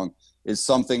first song, is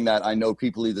something that I know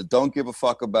people either don't give a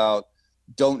fuck about,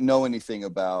 don't know anything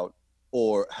about,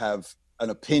 or have an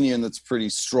opinion that's pretty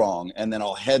strong. And then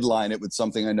I'll headline it with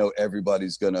something I know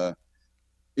everybody's gonna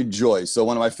enjoy. So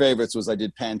one of my favorites was I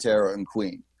did Pantera and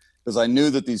Queen, because I knew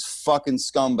that these fucking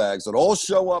scumbags would all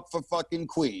show up for fucking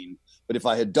Queen, but if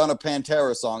I had done a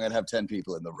Pantera song, I'd have 10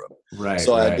 people in the room. Right.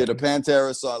 So I did a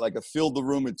Pantera song, like I filled the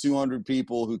room with 200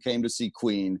 people who came to see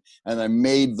Queen, and I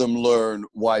made them learn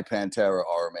why Pantera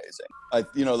are amazing.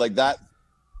 You know, like that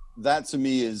to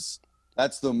me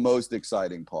that's the most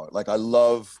exciting part. Like I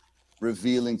love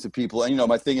revealing to people, and you know,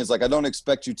 my thing is like, I don't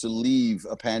expect you to leave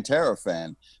a Pantera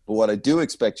fan, but what I do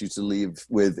expect you to leave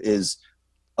with is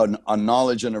a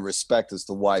knowledge and a respect as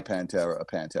to why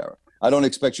Pantera. I don't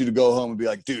expect you to go home and be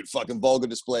like, dude, fucking Vulgar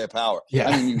Display of Power. Yeah.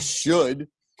 I mean, you should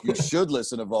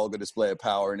listen to Vulgar Display of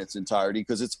Power in its entirety,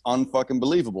 because it's unfucking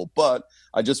believable. But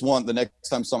I just want the next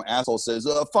time some asshole says,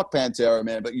 fuck Pantera,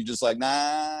 man, but you're just like,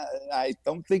 nah, I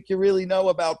don't think you really know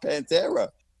about Pantera.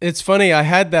 It's funny, I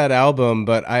had that album,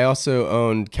 but I also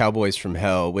owned Cowboys from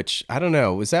Hell, which, I don't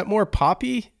know, was that more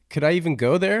poppy? Could I even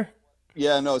go there?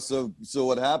 Yeah, no, so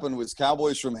what happened was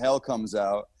Cowboys from Hell comes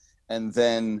out, and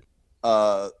then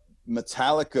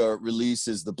Metallica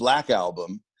releases the Black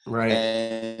Album. Right.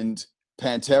 And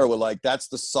Pantera were like, that's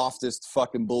the softest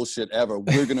fucking bullshit ever.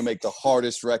 We're going to make the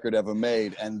hardest record ever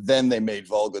made. And then they made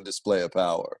Vulgar Display of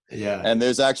Power. Yeah. And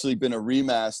there's actually been a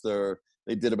remaster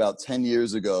they did about 10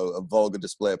 years ago of Vulgar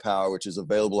Display of Power, which is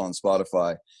available on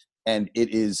Spotify. And it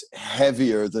is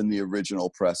heavier than the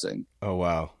original pressing. Oh,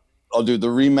 wow. I'll do the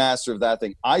remaster of that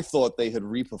thing. I thought they had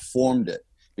reperformed it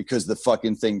because the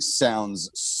fucking thing sounds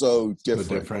so different.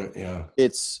 So different, yeah.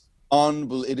 It's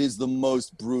unbelievable. It is the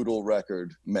most brutal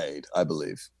record made, I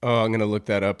believe. Oh, I'm gonna look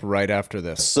that up right after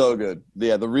this. So good.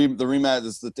 Yeah, the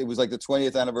remaster. It was like the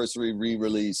 20th anniversary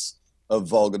re-release of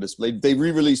Vulgar Display. They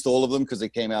re-released all of them because they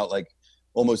came out like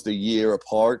almost a year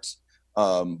apart.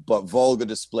 But Vulgar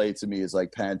Display to me is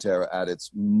like Pantera at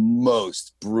its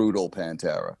most brutal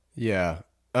Pantera. Yeah.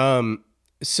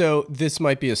 So this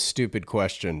might be a stupid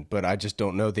question, but I just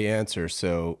don't know the answer.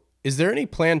 So is there any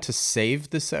plan to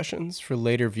save the sessions for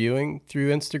later viewing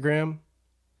through Instagram?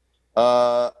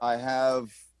 I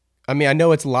have. I mean, I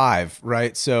know it's live,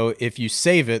 right? So if you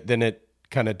save it, then it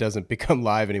kind of doesn't become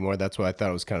live anymore. That's why I thought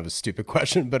it was kind of a stupid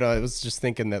question, but I was just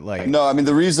thinking that like... No, I mean,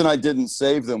 the reason I didn't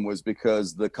save them was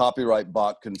because the copyright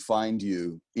bot can find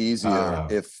you easier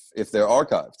if they're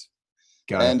archived.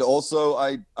 And also,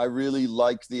 I really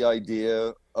like the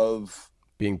idea of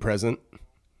being present.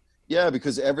 Yeah,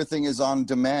 because everything is on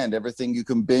demand. Everything you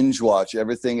can binge watch.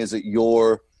 Everything is at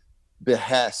your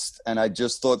behest. And I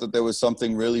just thought that there was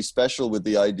something really special with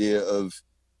the idea of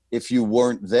if you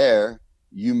weren't there,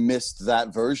 you missed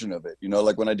that version of it. You know,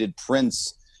 like when I did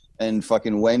Prince and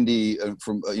fucking Wendy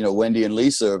from, you know, Wendy and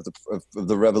Lisa of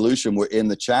the Revolution were in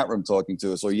the chat room talking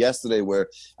to us. Or yesterday where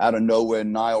out of nowhere,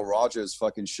 Nile Rodgers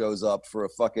fucking shows up for a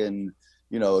fucking,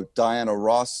 you know, Diana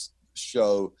Ross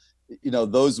show. You know,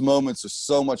 those moments are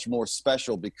so much more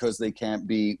special because they can't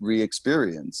be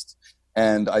re-experienced.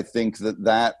 And I think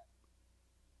that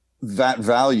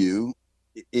value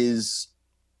is,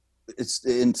 it's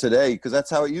in today, because that's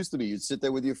how it used to be. You'd sit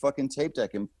there with your fucking tape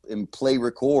deck and play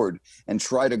record and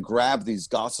try to grab these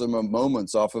gossamer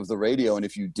moments off of the radio. And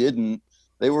if you didn't,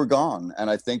 they were gone. And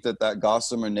I think that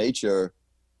gossamer nature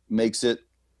makes it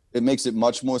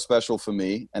much more special for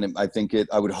me. And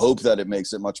I would hope that it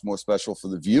makes it much more special for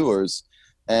the viewers.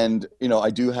 And, you know, I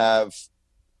do have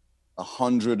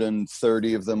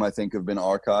 130 of them, I think, have been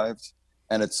archived.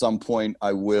 And at some point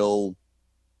I will,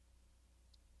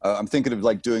 I'm thinking of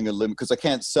like doing a limit, because I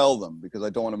can't sell them because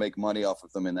I don't want to make money off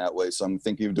of them in that way. So I'm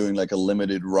thinking of doing like a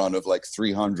limited run of like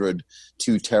 300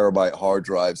 2 terabyte hard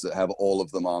drives that have all of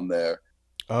them on there.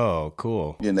 Oh,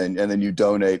 cool. And then you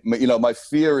donate. You know, my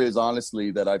fear is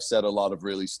honestly that I've said a lot of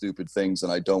really stupid things,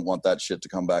 and I don't want that shit to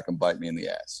come back and bite me in the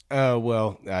ass. Oh,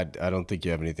 well, I don't think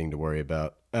you have anything to worry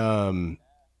about.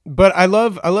 But I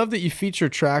love that you feature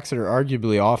tracks that are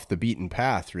arguably off the beaten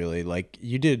path, really. Like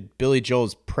you did Billy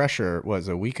Joel's Pressure was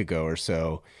a week ago or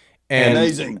so. And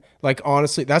amazing. Like,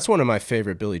 honestly, that's one of my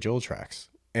favorite Billy Joel tracks.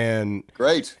 And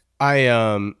great.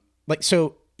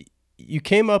 So you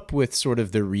came up with sort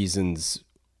of the reasons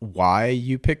why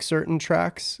you pick certain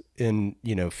tracks in,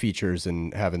 you know, features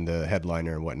and having the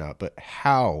headliner and whatnot, but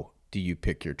how do you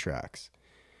pick your tracks?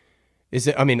 Is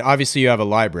it, I mean, obviously you have a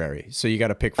library, so you got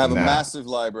to pick from that. I have a massive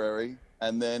library.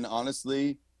 And then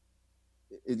honestly,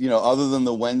 you know, other than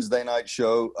the Wednesday night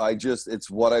show, it's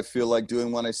what I feel like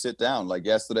doing when I sit down. Like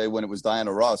yesterday when it was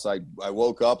Diana Ross, I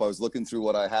woke up, I was looking through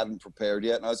what I hadn't prepared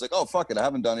yet. And I was like, oh, fuck it. I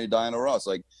haven't done any Diana Ross.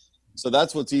 Like, so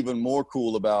that's what's even more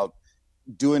cool about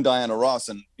doing Diana Ross.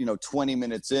 And, you know, 20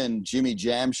 minutes in, Jimmy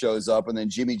Jam shows up, and then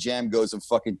Jimmy Jam goes and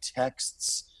fucking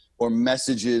texts or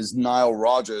messages Nile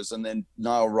Rodgers, and then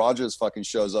Nile Rodgers fucking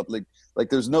shows up. Like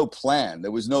there's no plan.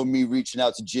 There was no me reaching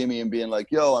out to Jimmy and being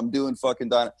like, yo, I'm doing fucking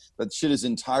Diana. That shit is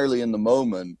entirely in the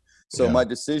moment. So my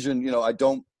decision, you know,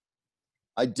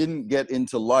 I didn't get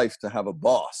into life to have a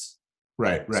boss.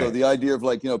 Right. So the idea of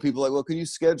like, you know, people are like, well, can you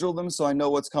schedule them so I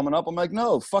know what's coming up? I'm like,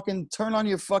 no, fucking turn on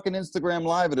your fucking Instagram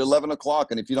live at 11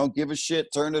 o'clock. And if you don't give a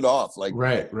shit, turn it off. Like,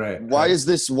 right. Why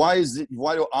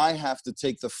do I have to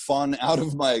take the fun out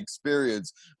of my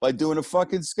experience by doing a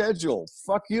fucking schedule?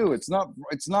 Fuck you.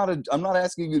 I'm not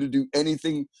asking you to do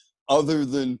anything other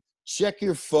than check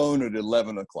your phone at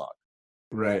 11 o'clock.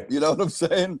 Right. You know what I'm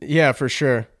saying? Yeah, for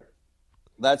sure.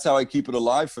 That's how I keep it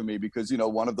alive for me, because, you know,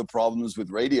 one of the problems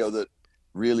with radio that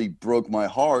really broke my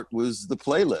heart was the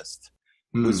playlist.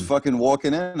 Was fucking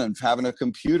walking in and having a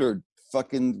computer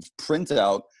fucking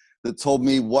printout that told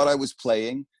me what I was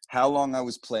playing, how long I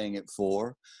was playing it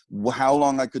for, how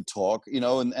long I could talk, you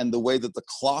know, and the way that the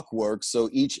clock works. So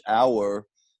each hour,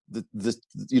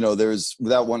 you know, there's,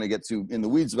 without wanting to get too in the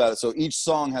weeds about it, so each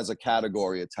song has a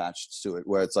category attached to it,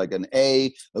 where it's like an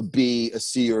A, a B, a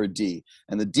C, or a D.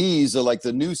 And the D's are like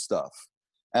the new stuff.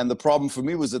 And the problem for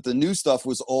me was that the new stuff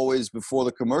was always before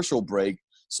the commercial break.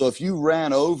 So if you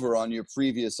ran over on your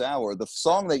previous hour, the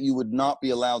song that you would not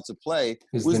be allowed to play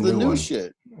was the new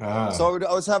shit. So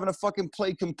I was having to fucking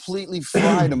play completely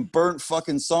fried and burnt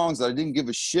fucking songs that I didn't give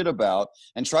a shit about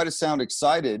and try to sound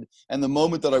excited. And the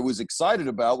moment that I was excited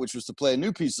about, which was to play a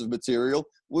new piece of material,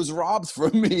 was robbed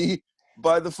from me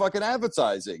by the fucking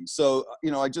advertising. So,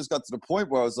 you know, I just got to the point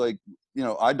where I was like, you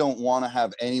know, I don't want to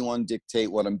have anyone dictate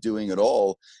what I'm doing at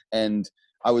all. And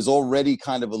I was already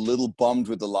kind of a little bummed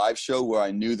with the live show, where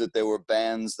I knew that there were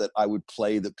bands that I would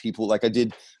play that people like. I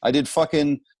did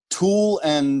fucking Tool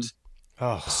and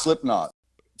Slipknot,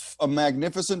 a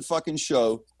magnificent fucking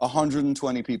show.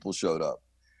 120 people showed up,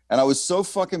 and I was so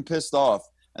fucking pissed off.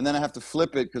 And then I have to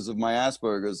flip it because of my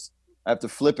Asperger's. I have to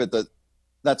flip it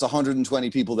that's 120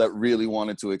 people that really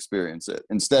wanted to experience it,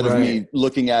 instead of me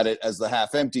looking at it as the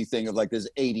half empty thing of like, there's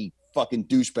 80 fucking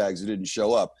douchebags who didn't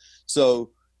show up. So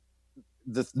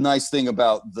the nice thing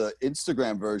about the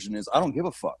Instagram version is I don't give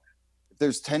a fuck. If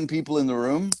there's 10 people in the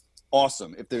room,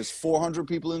 awesome. If there's 400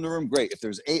 people in the room, great. If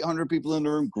there's 800 people in the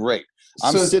room, great.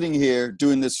 I'm sitting here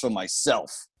doing this for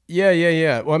myself.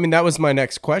 Yeah. Well, I mean, that was my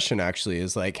next question actually,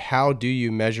 is like, how do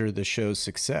you measure the show's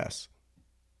success?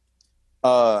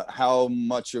 How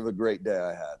much of a great day I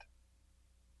had.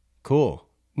 Cool.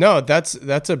 No, that's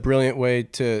a brilliant way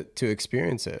to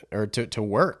experience it, or to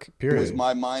work, period. Was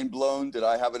my mind blown? Did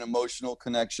I have an emotional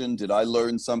connection? Did I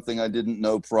learn something I didn't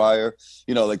know prior?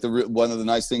 You know, like one of the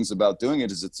nice things about doing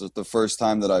it is it's the first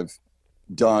time that I've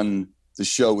done the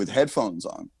show with headphones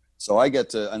on. So I get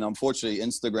to, and unfortunately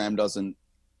Instagram doesn't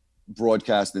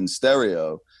broadcast in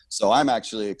stereo. So I'm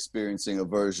actually experiencing a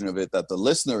version of it that the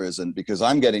listener isn't, because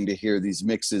I'm getting to hear these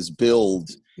mixes build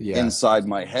inside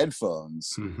my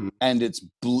headphones. And it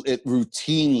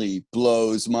routinely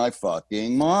blows my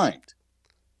fucking mind,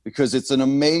 because it's an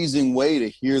amazing way to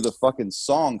hear the fucking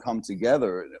song come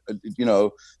together, you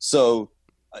know? So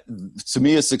to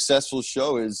me, a successful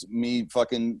show is me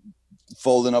fucking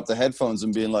folding up the headphones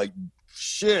and being like,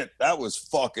 shit, that was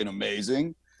fucking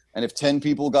amazing. And if 10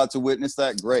 people got to witness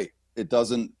that, great. It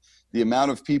doesn't, the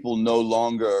amount of people no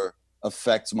longer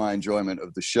affects my enjoyment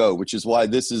of the show, which is why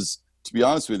this is, to be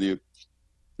honest with you,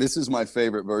 this is my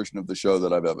favorite version of the show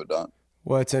that I've ever done.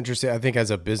 Well, it's interesting. I think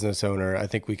as a business owner, I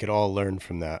think we could all learn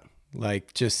from that.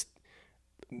 Like, just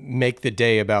make the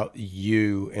day about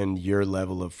you and your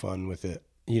level of fun with it.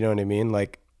 You know what I mean?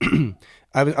 Like,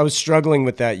 I was struggling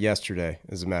with that yesterday,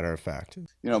 as a matter of fact.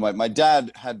 You know, my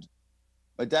dad had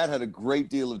my dad had a great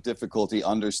deal of difficulty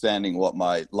understanding what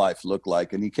my life looked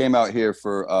like. And he came out here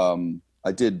for,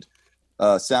 I did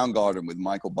Soundgarden with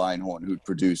Michael Beinhorn, who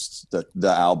produced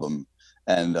the album,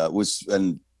 and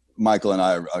Michael and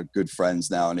I are good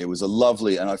friends now. And it was a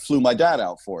lovely, and I flew my dad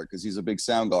out for it because he's a big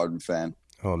Soundgarden fan.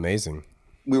 Oh, amazing.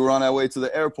 We were on our way to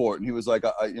the airport, and he was like,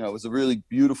 it was a really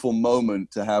beautiful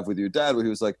moment to have with your dad, where he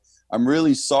was like, I'm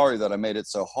really sorry that I made it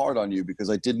so hard on you, because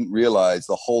I didn't realize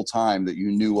the whole time that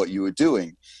you knew what you were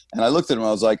doing. And I looked at him,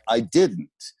 I was like, I didn't.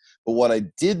 But what I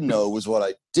did know was what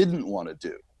I didn't want to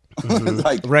do. Mm-hmm.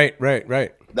 Like, right.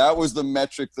 That was the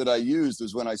metric that I used,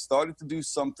 was when I started to do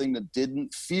something that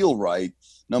didn't feel right,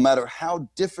 no matter how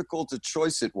difficult a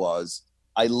choice it was,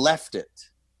 I left it.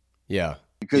 Yeah.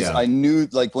 Because I knew,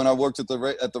 like, when I worked at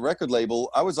the record label,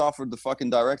 I was offered the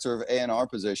fucking director of A&R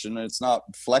position, and it's not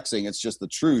flexing, it's just the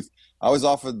truth. I was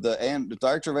offered the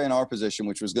director of A&R position,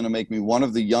 which was going to make me one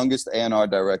of the youngest A&R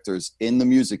directors in the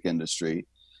music industry.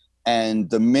 And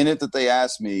the minute that they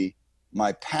asked me,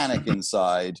 my panic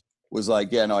inside was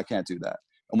like, yeah, no, I can't do that.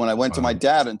 And when I went to my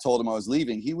dad and told him I was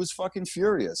leaving, he was fucking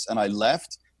furious. And I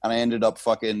left, and I ended up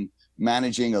fucking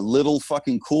managing a little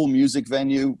fucking cool music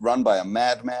venue run by a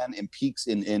madman in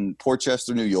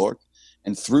Portchester, New York.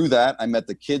 And through that, I met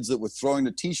the kids that were throwing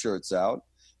the t-shirts out.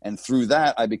 And through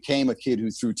that, I became a kid who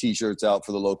threw t-shirts out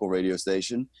for the local radio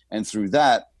station. And through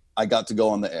that, I got to go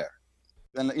on the air.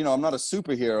 And, I'm not a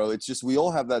superhero. It's just, we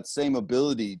all have that same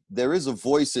ability. There is a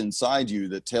voice inside you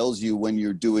that tells you when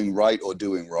you're doing right or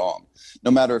doing wrong.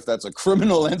 No matter if that's a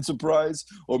criminal enterprise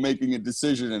or making a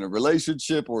decision in a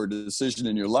relationship or a decision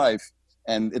in your life.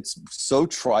 And it's so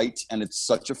trite and it's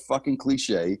such a fucking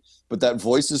cliche, but that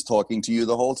voice is talking to you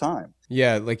the whole time.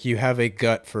 Yeah, like you have a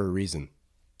gut for a reason.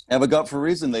 Have a gut for a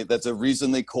reason. That's a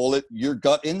reason they call it your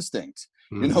gut instinct.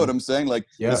 Mm-hmm. You know what I'm saying? Like,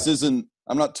 This isn't,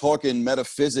 I'm not talking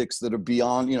metaphysics that are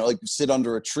beyond, like sit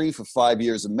under a tree for 5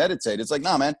 years and meditate. It's like,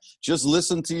 nah, man, just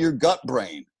listen to your gut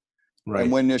brain. Right.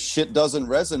 And when your shit doesn't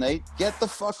resonate, get the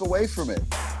fuck away from it.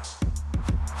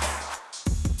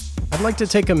 I'd like to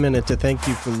take a minute to thank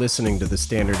you for listening to the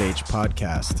Standard Age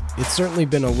podcast. It's certainly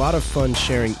been a lot of fun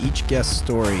sharing each guest's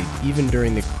story, even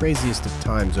during the craziest of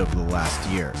times over the last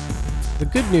year. The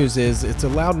good news is it's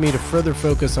allowed me to further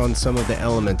focus on some of the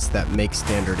elements that make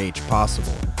Standard Age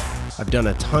possible. I've done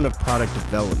a ton of product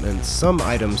development, some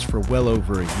items for well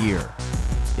over a year.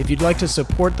 If you'd like to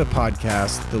support the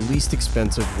podcast, the least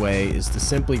expensive way is to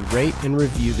simply rate and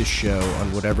review the show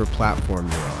on whatever platform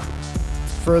you're on.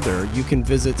 Further, you can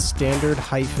visit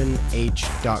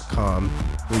standard-h.com,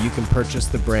 where you can purchase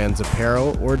the brand's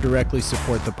apparel or directly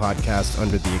support the podcast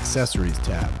under the accessories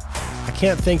tab. I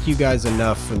can't thank you guys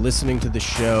enough for listening to the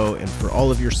show and for all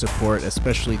of your support,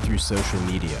 especially through social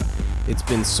media. It's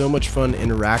been so much fun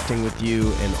interacting with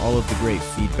you, and all of the great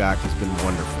feedback has been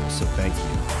wonderful, so thank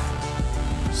you.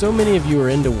 So many of you are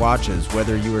into watches,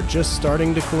 whether you are just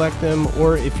starting to collect them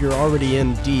or if you're already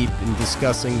in deep in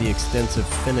discussing the extensive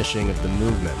finishing of the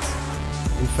movements.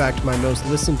 In fact, my most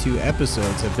listened to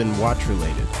episodes have been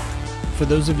watch-related. For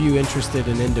those of you interested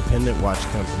in independent watch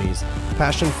companies,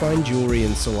 Passion Fine Jewelry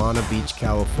in Solana Beach,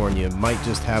 California might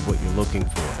just have what you're looking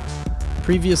for.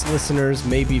 Previous listeners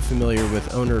may be familiar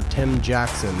with owner Tim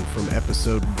Jackson from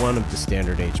episode 1 of the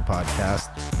Standard Age podcast.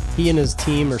 He and his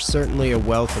team are certainly a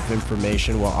wealth of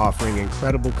information while offering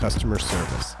incredible customer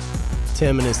service.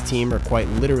 Tim and his team are quite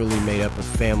literally made up of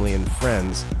family and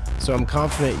friends, so I'm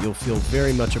confident you'll feel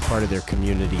very much a part of their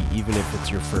community even if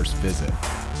it's your first visit.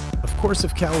 Of course,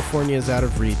 if California is out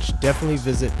of reach, definitely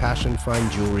visit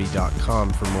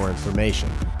passionfinejewelry.com for more information,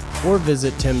 or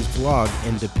visit Tim's blog,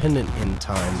 Independent in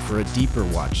Time, for a deeper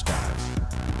watch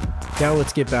dive. Now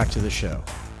let's get back to the show.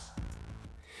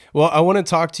 Well, I want to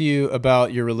talk to you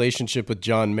about your relationship with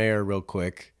John Mayer real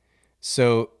quick.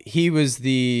 So he was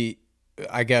a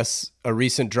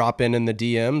recent drop-in the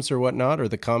DMs or whatnot, or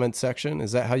the comment section.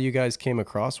 Is that how you guys came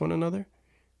across one another?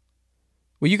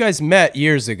 Well, you guys met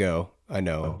years ago, I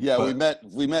know. Yeah, but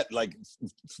we met like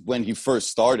when he first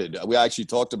started. We actually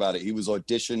talked about it. He was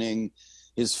auditioning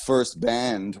his first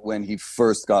band when he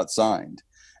first got signed.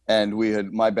 And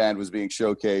my band was being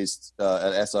showcased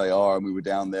at SIR, and we were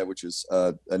down there, which is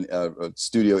a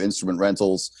studio instrument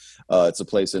rentals. It's a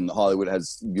place in Hollywood.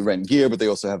 You rent gear, but they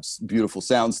also have beautiful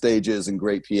sound stages and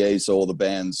great PAs, so all the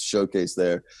bands showcase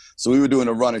there. So we were doing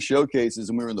a run of showcases,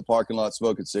 and we were in the parking lot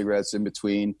smoking cigarettes in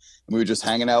between. And we were just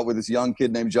hanging out with this young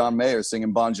kid named John Mayer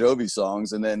singing Bon Jovi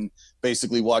songs, and then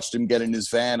basically watched him get in his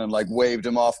van and like waved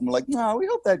him off. And we're like, no, we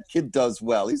hope that kid does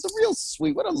well. He's a real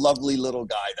sweet, what a lovely little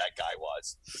guy that guy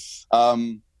was.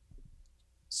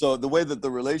 So the way that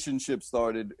the relationship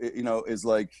started, is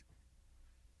like,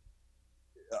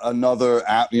 another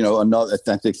I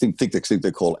think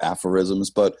they're called aphorisms,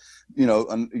 but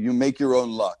you make your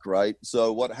own luck, right?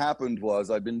 So what happened was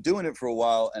I've been doing it for a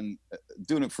while, and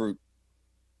it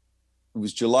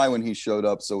was July when he showed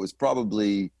up, so it was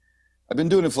probably, I've been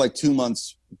doing it for like 2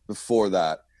 months before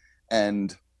that.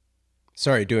 And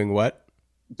sorry, doing what?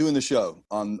 Doing the show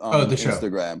on the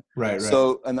Instagram. Show. Right.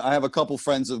 So, and I have a couple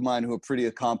friends of mine who are pretty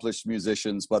accomplished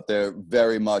musicians, but they're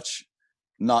very much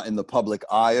not in the public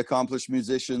eye accomplished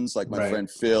musicians. Like my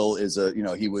friend Phil is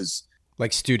he was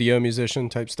like studio musician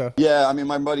type stuff. Yeah. I mean,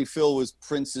 my buddy Phil was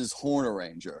Prince's horn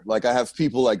arranger. Like I have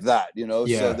people like that, Yeah.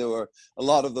 So there were a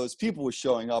lot of those people were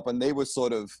showing up, and they were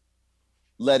sort of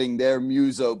letting their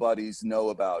muso buddies know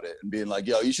about it and being like,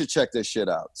 yo, you should check this shit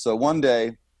out. So one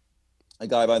day, a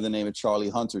guy by the name of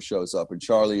Charlie Hunter shows up, and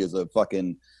Charlie is a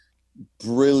fucking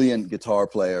brilliant guitar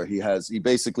player.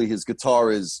 His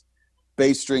guitar is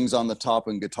bass strings on the top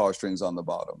and guitar strings on the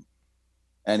bottom.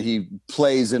 And he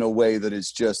plays in a way that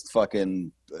is just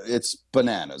fucking, it's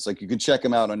bananas. Like you can check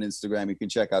him out on Instagram. You can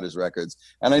check out his records.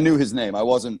 And I knew his name. I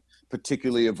wasn't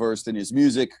particularly averse in his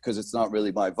music because it's not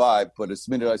really my vibe. But as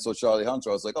minute I saw Charlie Hunter,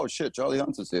 I was like, oh shit, Charlie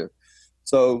Hunter's here.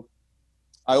 So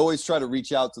I always try to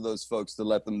reach out to those folks to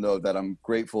let them know that I'm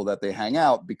grateful that they hang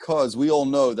out, because we all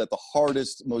know that the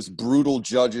hardest, most brutal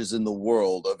judges in the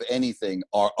world of anything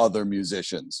are other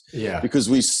musicians. Yeah. Because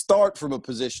we start from a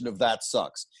position of that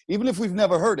sucks. Even if we've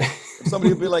never heard it. If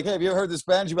somebody would be like, hey, have you ever heard this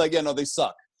band? You'd be like, yeah, no, they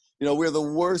suck. We're the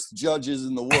worst judges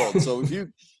in the world. So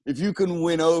if you can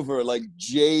win over like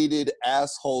jaded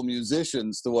asshole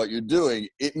musicians to what you're doing,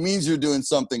 it means you're doing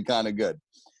something kind of good.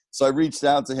 So I reached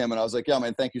out to him and I was like, yeah,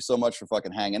 man, thank you so much for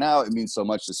fucking hanging out. It means so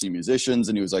much to see musicians.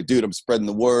 And he was like, dude, I'm spreading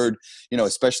the word.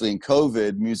 Especially in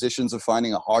COVID, musicians are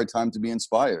finding a hard time to be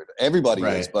inspired. Everybody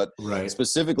is, but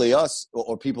specifically us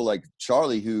or people like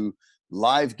Charlie, who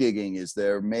live gigging is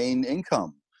their main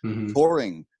income. Mm-hmm.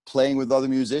 Touring, playing with other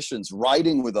musicians,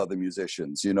 writing with other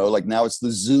musicians, like now it's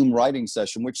the Zoom writing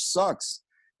session, which sucks.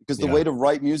 Because the way to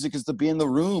write music is to be in the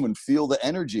room and feel the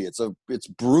energy. It's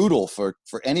brutal for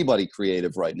anybody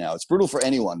creative right now. It's brutal for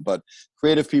anyone, but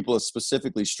creative people are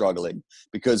specifically struggling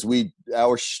because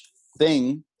our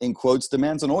thing, in quotes,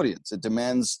 demands an audience. It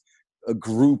demands a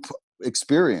group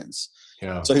experience.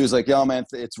 Yeah. So he was like, yo, man,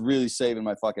 it's really saving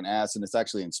my fucking ass, and it's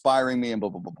actually inspiring me, and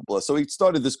blah, blah, blah, blah, blah. So he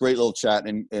started this great little chat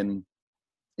in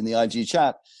the IG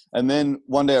chat. And then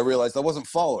one day I realized I wasn't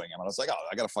following him. And I was like, oh,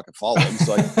 I got to fucking follow him.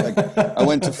 So I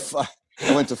went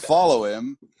to follow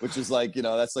him, which is like,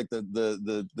 that's like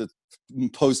the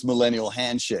post-millennial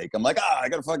handshake. I'm like, I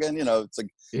got to fucking, it's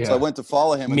like, So I went to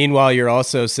follow him. Meanwhile, you're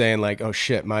also saying like, oh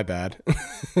shit, my bad.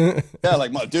 Yeah.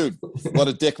 Like, dude, what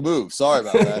a dick move. Sorry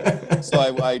about that. So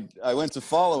I went to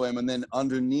follow him, and then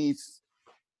underneath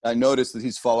I noticed that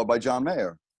he's followed by John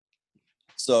Mayer.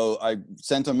 So I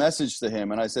sent a message to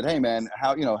him and I said, hey man,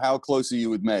 how close are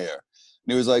you with Mayer? And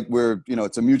he was like,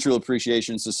 it's a mutual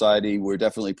appreciation society. We're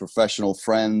definitely professional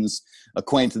friends,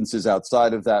 acquaintances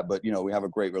outside of that, but we have a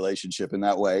great relationship in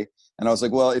that way. And I was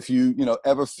like, well, if you,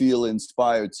 ever feel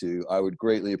inspired to, I would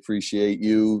greatly appreciate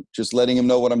you just letting him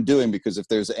know what I'm doing, because if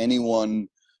there's anyone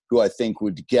who I think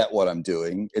would get what I'm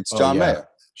doing, it's John Mayer.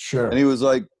 Sure. And he's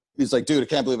like, dude, I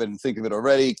can't believe I didn't think of it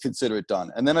already. Consider it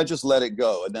done. And then I just let it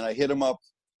go. And then I hit him up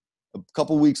a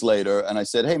couple weeks later and I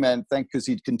said, hey man, because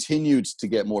he'd continued to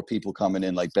get more people coming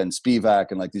in, like Ben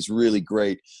Spivak and like these really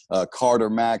great Carter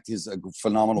Mack. He's a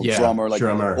phenomenal drummer. Like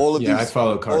drummer. All of these. I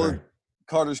follow Carter.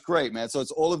 Carter's great, man. So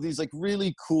it's all of these like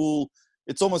really cool.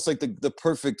 It's almost like the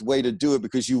perfect way to do it,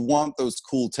 because you want those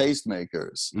cool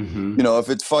tastemakers. Mm-hmm.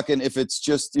 If it's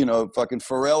just, fucking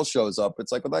Pharrell shows up,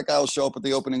 it's like, well, that guy will show up at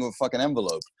the opening of a fucking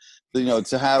envelope.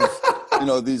 To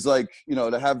have, these like,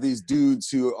 to have these dudes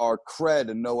who are cred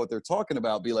and know what they're talking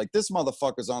about, be like, this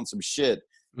motherfucker's on some shit.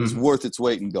 It's worth its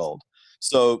weight in gold.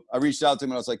 So I reached out to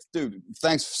him and I was like, dude,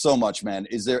 thanks so much, man.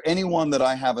 Is there anyone that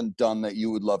I haven't done that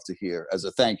you would love to hear as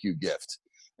a thank you gift?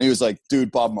 And he was like,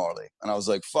 dude, Bob Marley. And I was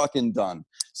like, fucking done.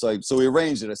 So we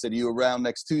arranged it. I said, are you around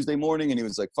next Tuesday morning? And he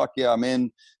was like, fuck yeah, I'm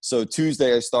in. So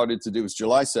Tuesday I started to do, it was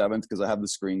July 7th, because I have the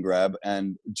screen grab.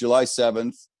 And July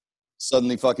 7th,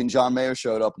 suddenly fucking John Mayer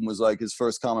showed up and was like, his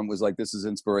first comment was like, this is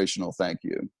inspirational. Thank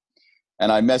you.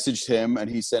 And I messaged him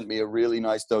and he sent me a really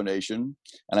nice donation.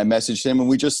 And I messaged him and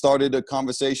we just started a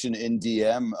conversation in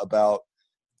DM about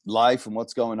life and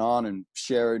what's going on, and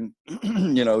sharing,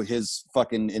 his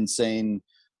fucking insane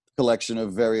collection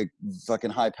of very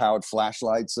fucking high-powered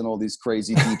flashlights and all these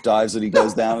crazy deep dives that he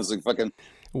goes down. It's like fucking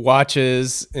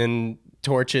watches and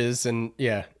torches and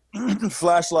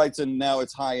flashlights, and now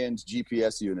it's high-end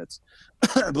GPS units.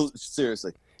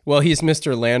 Seriously. Well, he's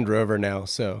Mr. Land Rover now,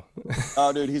 so.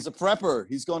 Oh, dude, he's a prepper.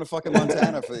 He's going to fucking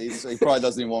Montana for these. He probably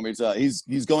doesn't even want me to tell.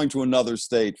 He's going to another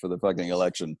state for the fucking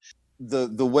election.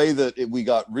 The way that we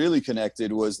got really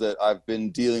connected was that I've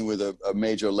been dealing with a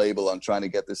major label on trying to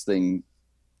get this thing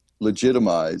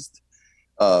legitimized,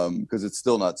 because it's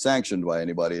still not sanctioned by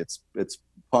anybody. It's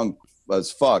punk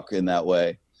as fuck in that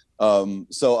way.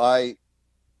 So I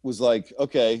was like,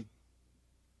 okay,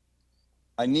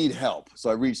 I need help. So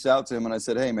I reached out to him and I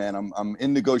said, hey man, I'm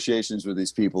in negotiations with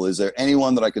these people. Is there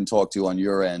anyone that I can talk to on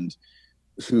your end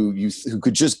who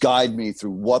could just guide me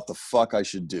through what the fuck I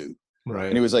should do? Right.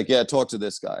 And he was like, yeah, talk to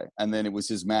this guy. And then it was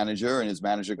his manager, and his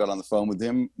manager got on the phone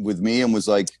with me and was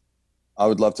like, I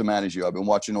would love to manage you. I've been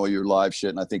watching all your live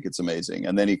shit and I think it's amazing.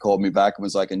 And then he called me back and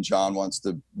was like, and John wants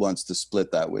to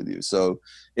split that with you. So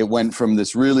it went from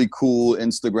this really cool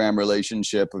Instagram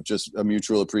relationship of just a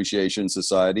mutual appreciation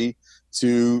society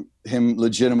to him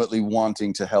legitimately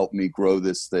wanting to help me grow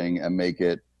this thing and make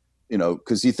it,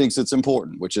 because he thinks it's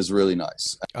important, which is really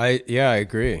nice. I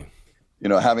agree.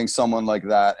 Having someone like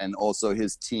that, and also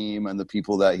his team and the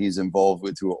people that he's involved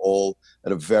with who are all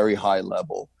at a very high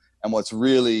level. And what's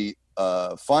really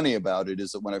funny about it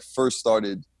is that when I first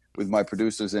started with my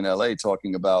producers in LA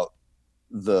talking about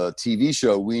the TV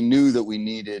show, we knew that we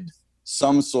needed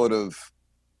some sort of,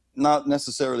 not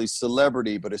necessarily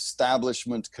celebrity, but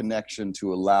establishment connection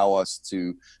to allow us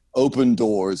to open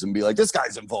doors and be like, this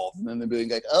guy's involved. And then they're being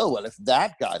like, oh, well, if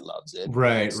that guy loves it.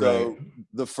 Right. So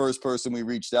the first person we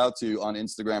reached out to on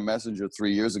Instagram Messenger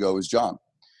 3 years ago was John.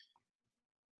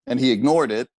 And he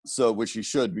ignored it, which he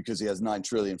should, because he has 9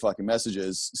 trillion fucking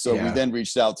messages. So we then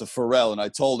reached out to Pharrell, and I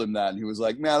told him that, and he was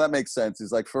like, "Man, that makes sense."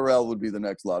 He's like, "Pharrell would be the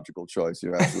next logical choice."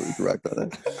 You're absolutely correct on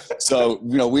that. So,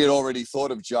 we had already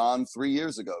thought of John 3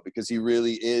 years ago because he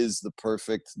really is the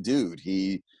perfect dude.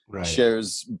 He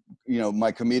shares,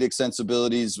 my comedic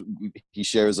sensibilities. He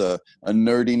shares a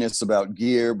nerdiness about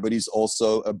gear, but he's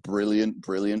also a brilliant,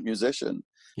 brilliant musician.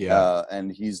 Yeah,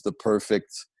 and he's the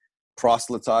perfect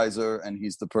proselytizer, and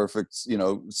he's the perfect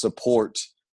support,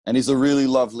 and he's a really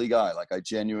lovely guy. Like, I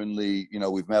genuinely,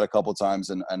 we've met a couple times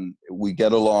and we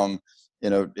get along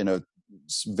in a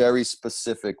very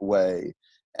specific way,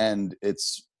 and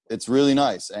it's really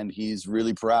nice, and he's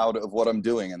really proud of what I'm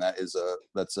doing, and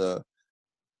that's a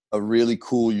really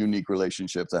cool, unique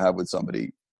relationship to have with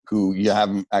somebody who you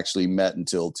haven't actually met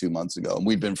until 2 months ago. And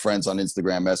we've been friends on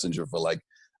Instagram Messenger for like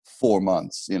 4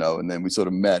 months, and then we sort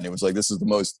of met, and it was like, this is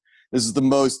the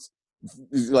most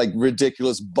like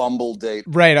ridiculous Bumble date.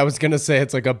 Right. I was going to say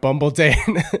it's like a Bumble date.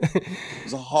 It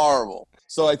was horrible.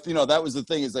 So that was the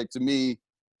thing, is like, to me,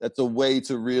 that's a way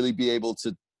to really be able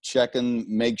to check and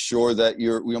make sure that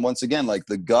you're, once again, like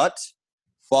the gut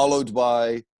followed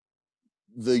by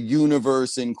the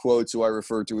universe, in quotes, who I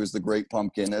refer to as the great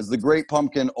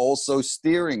pumpkin, also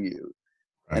steering you.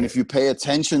 Right. And if you pay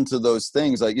attention to those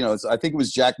things, like, I think it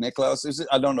was Jack Nicklaus.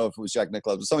 I don't know if it was Jack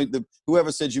Nicklaus, but whoever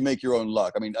said you make your own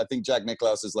luck. I mean, I think Jack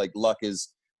Nicklaus is like, luck is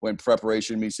when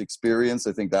preparation meets experience.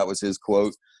 I think that was his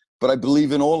quote. But I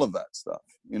believe in all of that stuff.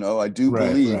 I do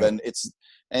believe, and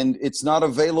it's not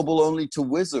available only to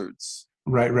wizards.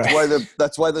 Right.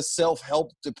 That's why the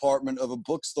self-help department of a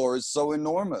bookstore is so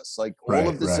enormous. Like, all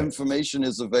of this information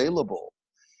is available.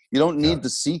 You don't need the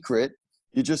secret.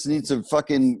 You just need to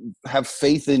fucking have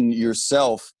faith in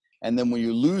yourself. And then when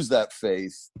you lose that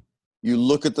faith, you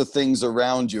look at the things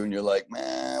around you and you're like,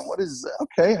 man, what is that?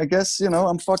 Okay, I guess,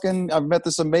 I've met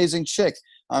this amazing chick.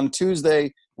 On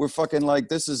Tuesday, we're fucking like,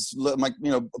 this is like,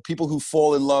 people who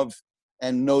fall in love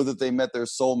and know that they met their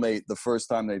soulmate the first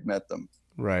time they've met them.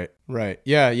 Right.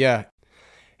 Yeah.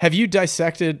 Have you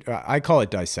dissected, I call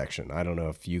it dissection, I don't know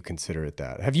if you consider it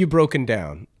that. Have you broken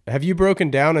down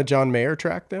a John Mayer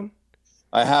track then?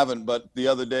 I haven't, but the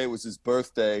other day was his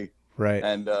birthday. Right.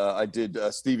 And I did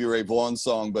a Stevie Ray Vaughan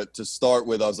song, but to start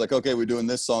with, I was like, okay, we're doing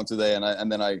this song today.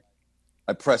 And then I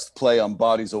pressed play on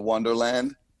Bodies of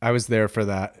Wonderland. I was there for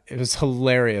that. It was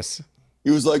hilarious. He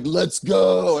was like, let's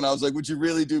go. And I was like, would you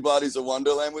really do Bodies of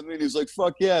Wonderland with me? And he was like,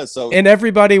 fuck yeah. And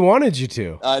everybody wanted you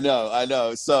to. I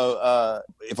know. So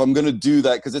if I'm going to do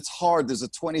that, because it's hard, there's a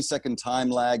 20-second time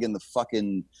lag in the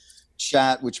fucking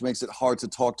chat, which makes it hard to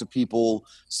talk to people.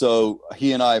 So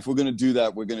he and I, if we're going to do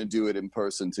that, we're going to do it in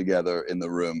person together in the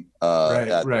room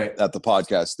at the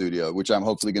podcast studio, which I'm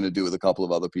hopefully going to do with a couple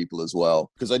of other people as well,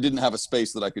 because I didn't have a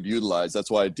space that I could utilize. That's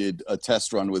why I did a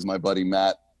test run with my buddy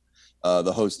Matt,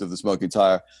 the host of the Smoking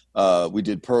Tire. We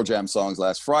did Pearl Jam songs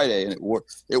last Friday, and it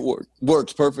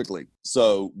worked perfectly.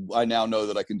 So I now know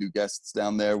that I can do guests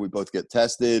down there. We both get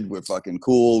tested. We're fucking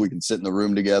cool. We can sit in the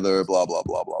room together, blah, blah,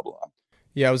 blah, blah, blah.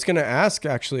 Yeah, I was going to ask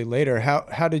actually later,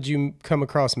 how did you come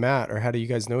across Matt, or how do you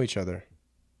guys know each other?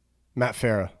 Matt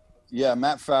Farah. Yeah,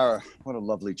 Matt Farah, what a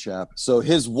lovely chap. So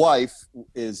his wife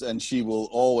is, and she will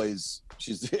always,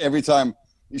 every time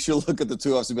she'll look at the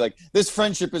two of us and be like, this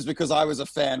friendship is because I was a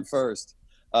fan first.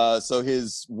 So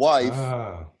his wife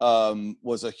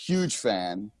was a huge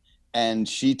fan, and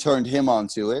she turned him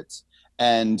onto it.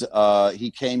 And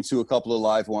he came to a couple of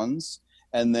live ones.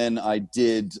 And then I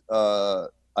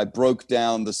broke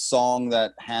down the song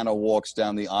that Hannah walks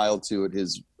down the aisle to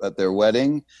at their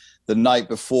wedding. The night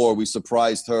before, we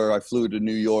surprised her. I flew to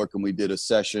New York and we did a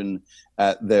session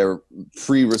at their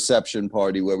pre-reception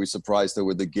party where we surprised her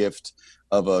with the gift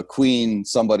of a Queen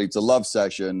Somebody to Love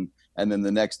session. And then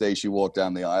the next day she walked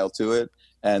down the aisle to it.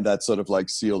 And that sort of like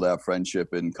sealed our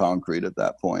friendship in concrete at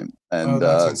that point. And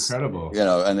that's incredible.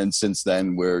 And then since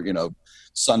then we're,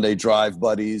 Sunday drive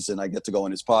buddies, and I get to go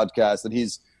on his podcast, and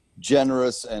he's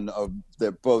generous, and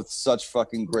they're both such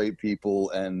fucking great people.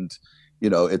 And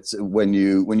it's when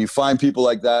you find people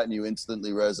like that and you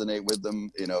instantly resonate with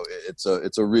them, it's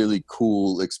a really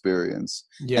cool experience.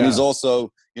 Yeah. And he's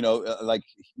also,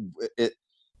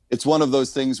 it's one of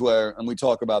those things where, and we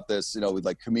talk about this, with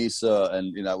like Camisa,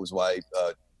 and that was why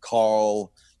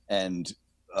Carl and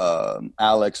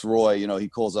Alex Roy, he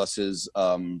calls us his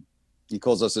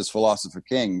philosopher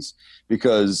kings,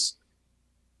 because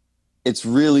it's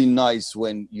really nice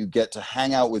when you get to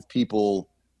hang out with people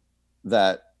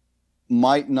that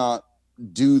might not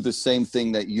do the same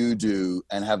thing that you do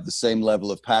and have the same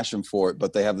level of passion for it,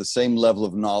 but they have the same level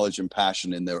of knowledge and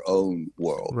passion in their own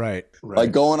world. Right.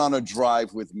 Like going on a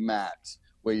drive with Matt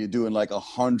where you're doing like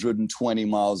 120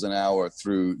 miles an hour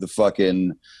through the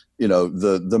fucking,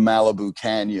 the Malibu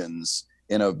canyons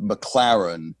in a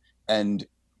McLaren, and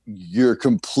you're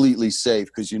completely safe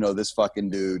because this fucking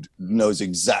dude knows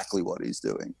exactly what he's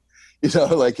doing.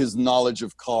 Like his knowledge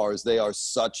of cars, they are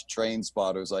such train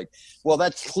spotters. Like, well,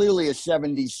 that's clearly a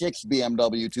 76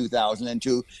 BMW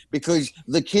 2002 because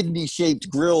the kidney-shaped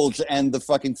grills and the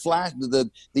fucking flash, the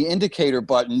indicator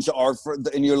buttons are for,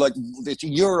 and you're like, it's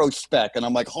Euro spec. And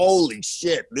I'm like, holy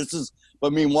shit,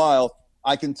 but meanwhile,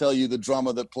 I can tell you the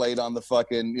drummer that played on the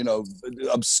fucking,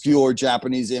 obscure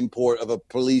Japanese import of a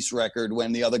Police record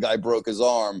when the other guy broke his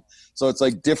arm. So it's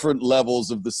like different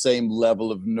levels of the same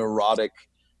level of neurotic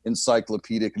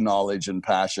encyclopedic knowledge and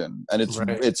passion. And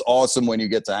it's awesome when you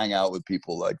get to hang out with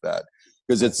people like that,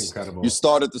 because it's incredible. You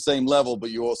start at the same level,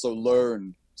 but you also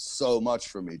learn so much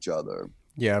from each other.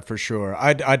 Yeah, for sure.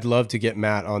 I'd love to get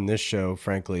Matt on this show,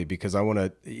 frankly, because I want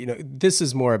to, this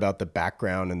is more about the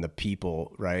background and the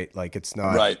people, right? Like it's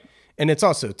not, right. And it's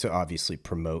also to obviously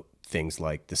promote things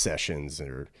like the sessions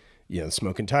or,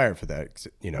 Smoke and Tire for that,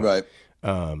 Right.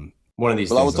 One of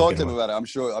these. Well, I will talk to him about it.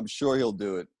 I'm sure he'll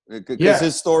do it, because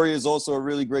his story is also a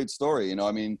really great story.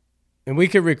 And we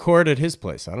could record at his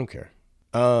place. I don't care.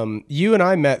 You and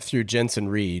I met through Jensen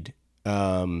Reed.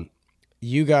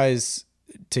 You guys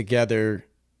together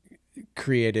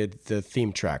created the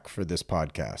theme track for this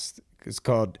podcast. It's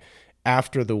called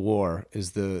After the War,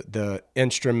 is the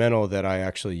instrumental that I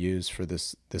actually use for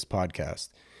this podcast.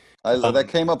 That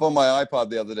came up on my iPod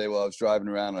the other day while I was driving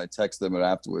around, and I texted them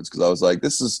afterwards because I was like,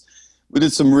 we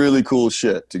did some really cool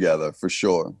shit together for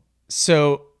sure.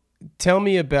 So tell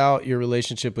me about your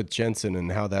relationship with Jensen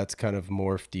and how that's kind of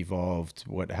morphed, evolved,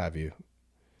 what have you.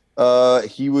 I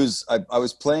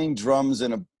was playing drums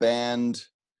in a band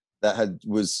that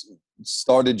was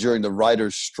started during the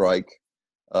writer's strike,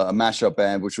 a mashup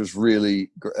band, which was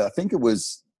really, I think it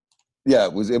was,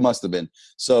 it must have been.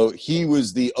 So he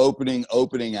was the opening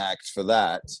act for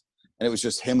that. And it was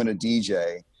just him and a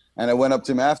DJ. And I went up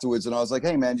to him afterwards and I was like,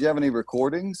 hey man, do you have any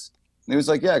recordings? And he was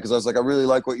like, yeah, because I was like, I really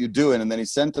like what you're doing. And then he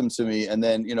sent them to me. And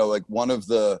then, like one of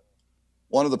the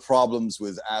problems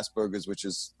with Asperger's, which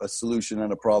is a solution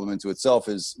and a problem into itself,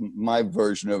 is my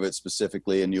version of it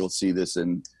specifically. And you'll see this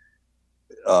in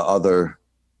other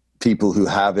people who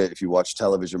have it, if you watch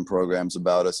television programs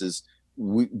about us, is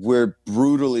we're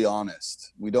brutally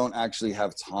honest. We don't actually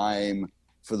have time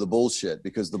for the bullshit,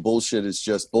 because the bullshit is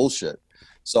just bullshit.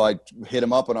 So I hit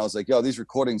him up and I was like, yo, these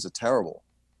recordings are terrible.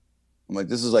 I'm like,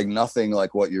 this is like nothing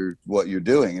like what you're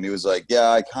doing. And he was like, yeah,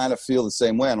 I kind of feel the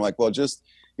same way. I'm like, well, just,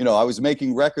 I was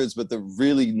making records, but the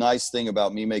really nice thing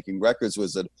about me making records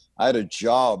was that I had a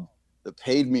job that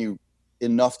paid me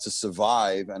enough to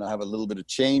survive, and I have a little bit of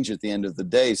change at the end of the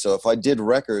day. So if I did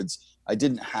records, I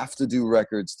didn't have to do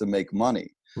records to make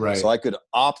money. Right. So I could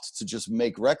opt to just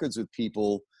make records with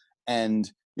people.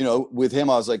 And, with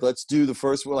him, I was like, let's do the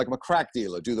first one, like I'm a crack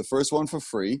dealer, do the first one for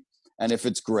free. And if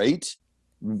it's great,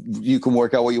 you can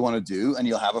work out what you want to do and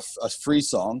you'll have a free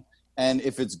song. And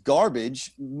if it's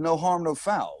garbage, no harm, no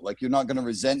foul. Like, you're not going to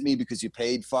resent me because you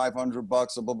paid $500 or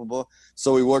blah, blah, blah.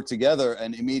 So we worked together,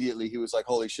 and immediately he was like,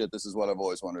 holy shit, this is what I've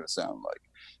always wanted to sound like.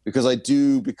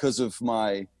 Because of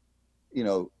my, you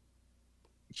know,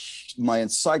 my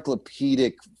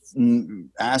encyclopedic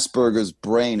Asperger's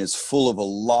brain is full of a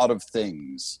lot of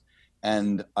things.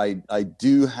 And I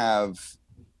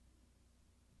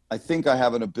think I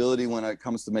have an ability when it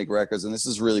comes to make records, and this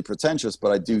is really pretentious,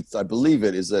 but I believe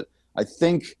it, is that I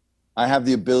think I have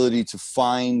the ability to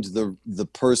find the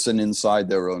person inside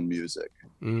their own music.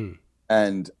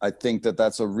 And I think that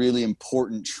that's a really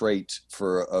important trait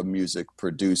for a music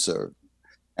producer.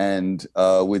 And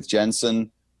with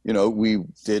Jensen, you know, we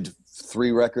did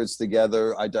 3 records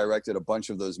together. I directed a bunch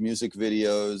of those music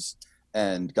videos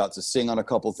and got to sing on a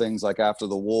couple things like After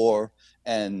the War.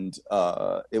 And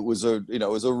it was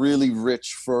a really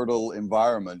rich, fertile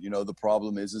environment. You know, the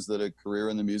problem is that a career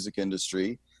in the music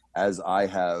industry, as I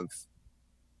have,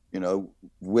 you know,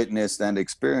 witnessed and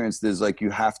experienced, is like, you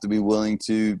have to be willing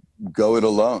to go it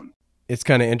alone. It's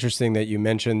kind of interesting that you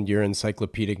mentioned your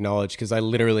encyclopedic knowledge, because I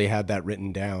literally had that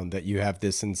written down, that you have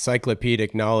this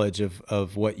encyclopedic knowledge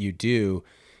of what you do.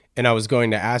 And I was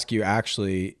going to ask you,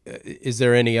 actually, is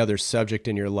there any other subject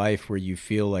in your life where you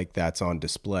feel like that's on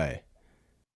display?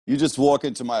 You just walk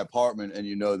into my apartment and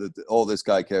you know that all this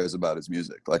guy cares about is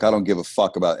music. Like, I don't give a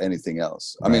fuck about anything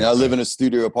else. I mean, I live in a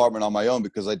studio apartment on my own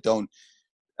because I don't,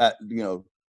 you know,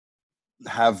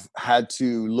 have had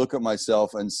to look at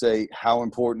myself and say, how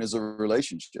important is a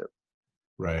relationship?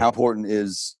 Right. How important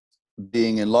is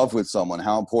being in love with someone?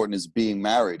 How important is being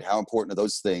married? How important are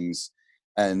those things?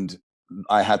 And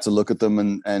I had to look at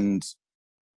them and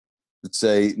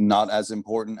say, not as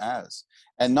important as.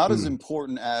 And not as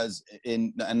important as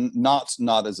in, and not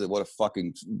as a, what a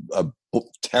fucking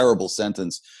terrible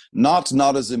sentence. Not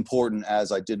as important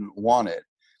as I didn't want it.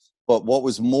 But what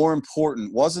was more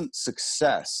important wasn't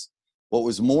success. What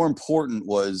was more important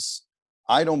was,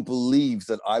 I don't believe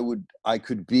that I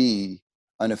could be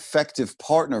an effective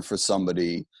partner for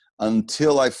somebody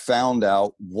until I found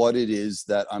out what it is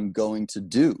that I'm going to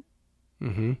do.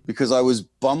 Because I was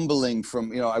bumbling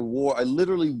from, you know, I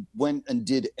literally went and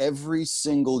did every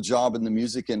single job in the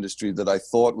music industry that I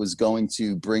thought was going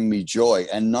to bring me joy.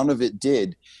 And none of it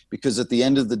did, because at the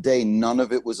end of the day, none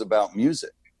of it was about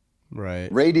music.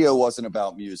 Right. Radio wasn't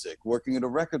about music. Working at a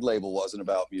record label wasn't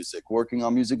about music. Working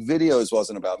on music videos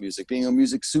wasn't about music. Being a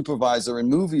music supervisor in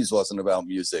movies wasn't about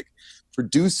music.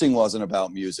 Producing wasn't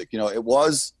about music. You know, it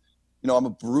was, you know, I'm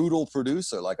a brutal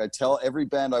producer. Like, I tell every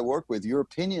band I work with, your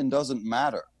opinion doesn't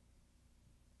matter.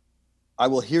 I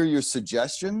will hear your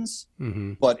suggestions,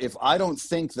 but if I don't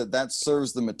think that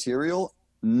serves the material,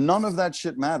 none of that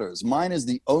shit matters. Mine is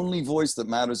the only voice that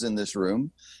matters in this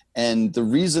room. And the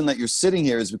reason that you're sitting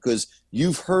here is because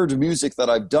you've heard music that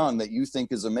I've done that you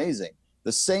think is amazing.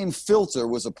 The same filter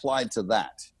was applied to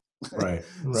that. Right.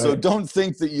 So don't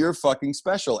think that you're fucking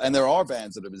special. And there are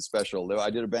bands that have been special. I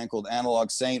did a band called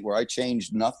Analog Saint where I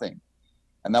changed nothing.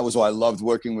 And that was why I loved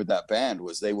working with that band,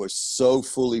 was they were so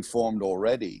fully formed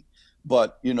already.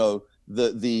 But, you know,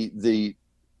 the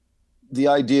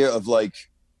idea of like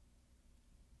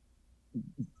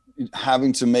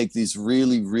having to make these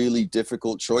really, really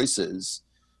difficult choices,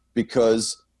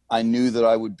 because I knew that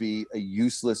I would be a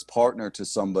useless partner to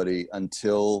somebody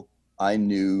until I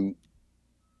knew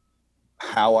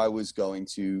how I was going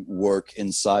to work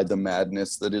inside the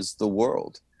madness that is the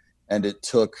world. And it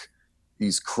took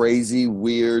these crazy,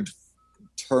 weird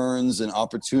turns and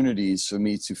opportunities for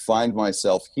me to find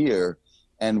myself here.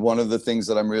 And one of the things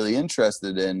that I'm really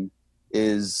interested in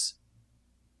is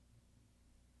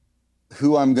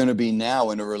who I'm going to be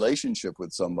now in a relationship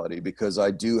with somebody, because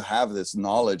I do have this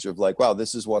knowledge of like, wow,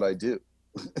 this is what I do.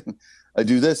 I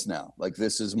do this now. Like,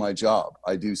 this is my job.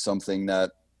 I do something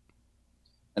that,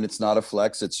 and it's not a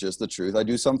flex, it's just the truth. I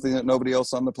do something that nobody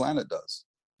else on the planet does.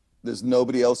 There's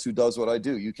nobody else who does what I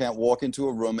do. You can't walk into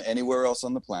a room anywhere else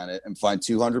on the planet and find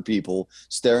 200 people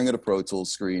staring at a Pro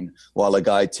Tools screen while a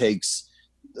guy takes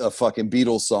a fucking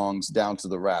Beatles songs down to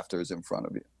the rafters in front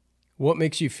of you. What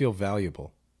makes you feel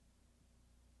valuable?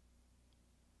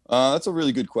 That's a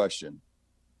really good question.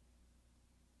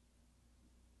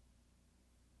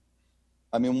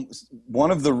 I mean, one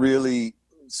of the really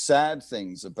sad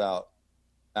things about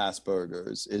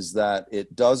Asperger's is that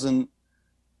it doesn't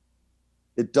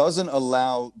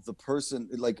allow the person,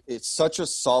 like, it's such a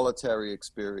solitary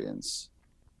experience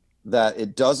that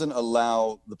it doesn't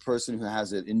allow the person who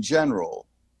has it in general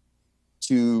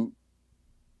to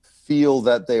feel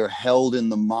that they are held in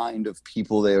the mind of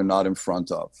people they are not in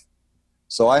front of.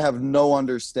 So I have no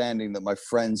understanding that my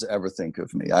friends ever think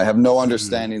of me. I have no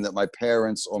understanding that my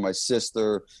parents or my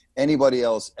sister, anybody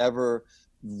else ever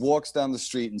walks down the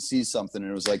street and sees something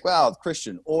and it was like, wow,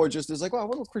 Christian, or just is like, wow,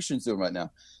 what are Christians doing right now?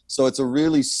 So it's a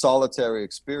really solitary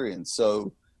experience.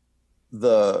 So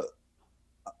my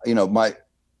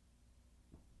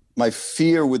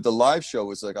fear with the live show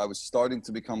was like, I was starting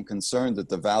to become concerned that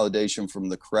the validation from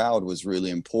the crowd was really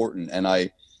important. And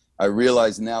I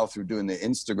realize now through doing the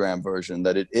Instagram version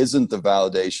that it isn't the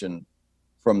validation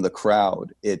from the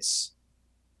crowd. It's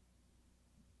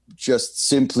just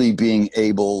simply being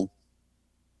able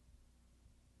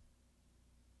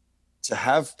to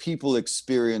have people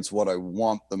experience what I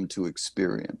want them to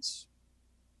experience.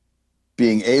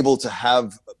 Being able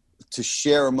to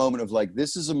share a moment of like,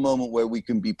 this is a moment where we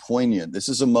can be poignant. This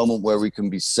is a moment where we can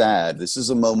be sad. This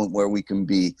is a moment where we can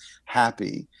be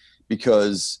happy,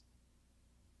 because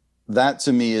that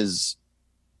to me is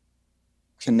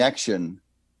connection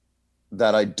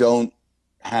that I don't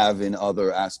have in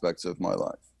other aspects of my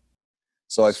life.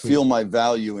 So I feel my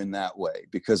value in that way,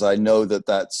 because I know that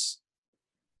that's,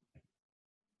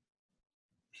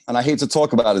 and I hate to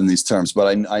talk about it in these terms,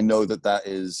 but I know that that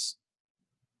is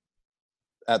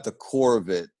at the core of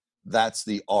it. That's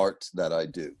the art that I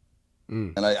do.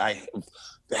 And I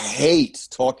hate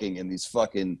talking in these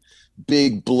fucking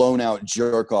big blown out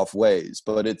jerk off ways,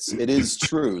 but it is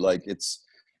true. Like it's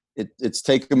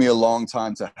taken me a long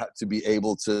time to be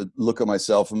able to look at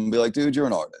myself and be like, dude, you're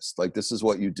an artist. Like, this is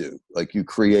what you do. Like, you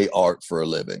create art for a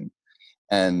living,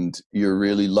 and you're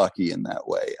really lucky in that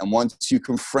way. And once you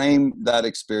can frame that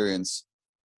experience,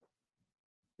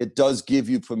 it does give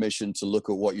you permission to look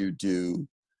at what you do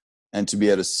and to be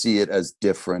able to see it as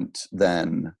different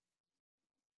than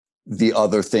the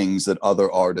other things that other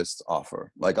artists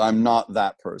offer. Like, I'm not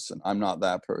that person.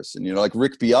 You know, like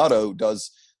Rick Beato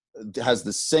has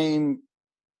the same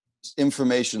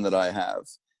information that I have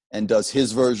and does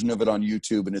his version of it on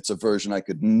YouTube. And it's a version I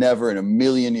could never in a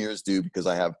million years do, because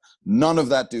I have none of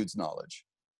that dude's knowledge.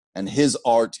 And his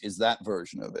art is that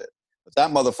version of it. But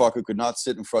that motherfucker could not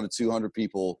sit in front of 200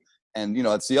 people. And, you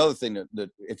know, that's the other thing that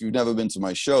if you've never been to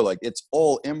my show, like, it's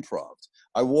all improv.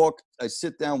 I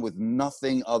sit down with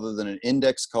nothing other than an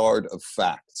index card of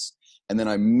facts. And then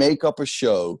I make up a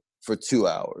show for 2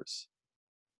 hours.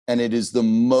 And it is the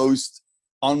most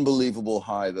unbelievable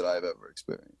high that I've ever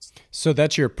experienced. So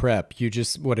that's your prep. You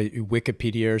just, a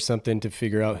Wikipedia or something to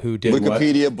figure out who did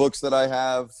Wikipedia, what? books that I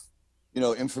have, you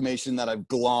know, information that I've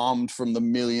glommed from the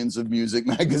millions of music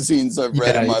magazines I've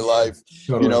read in my life,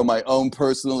 totally. You know, my own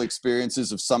personal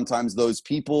experiences of sometimes those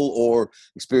people or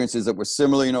experiences that were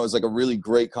similar. You know, it was like a really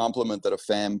great compliment that a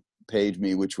fan paid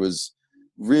me, which was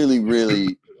really, really,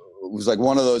 it was like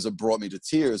one of those that brought me to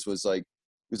tears. Was like,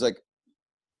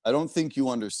 I don't think you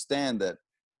understand that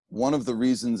one of the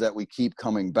reasons that we keep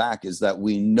coming back is that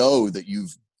we know that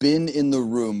you've been in the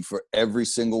room for every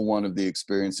single one of the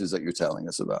experiences that you're telling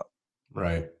us about.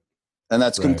 Right. And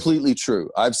that's completely true.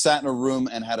 I've sat in a room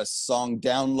and had a song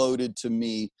downloaded to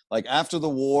me, like after the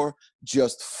war,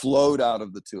 just flowed out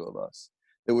of the two of us.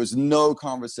 There was no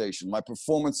conversation. My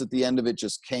performance at the end of it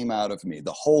just came out of me.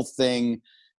 The whole thing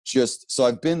so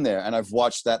I've been there, and I've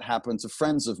watched that happen to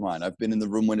friends of mine. I've been in the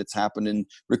room when it's happened in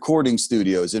recording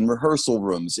studios, in rehearsal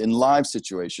rooms, in live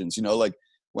situations. You know, like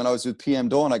when I was with PM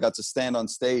Dawn, I got to stand on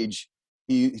stage.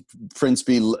 One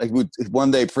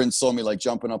day Prince saw me like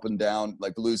jumping up and down,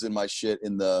 like losing my shit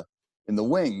in the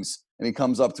wings. And he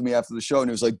comes up to me after the show and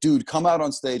he was like, dude, come out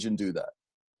on stage and do that.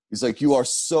 He's like, you are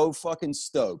so fucking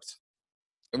stoked.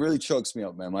 It really chokes me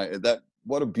up, man.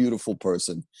 What a beautiful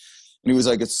person. And he was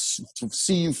like, it's to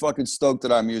see you fucking stoked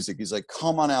at our music. He's like,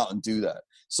 come on out and do that.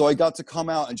 So I got to come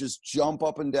out and just jump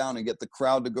up and down and get the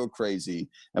crowd to go crazy.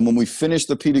 And when we finished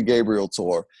the Peter Gabriel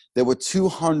tour, there were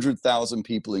 200,000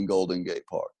 people in Golden Gate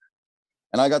Park.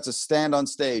 And I got to stand on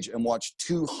stage and watch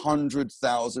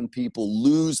 200,000 people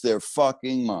lose their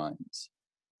fucking minds.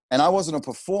 And I wasn't a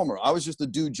performer. I was just a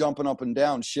dude jumping up and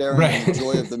down, sharing the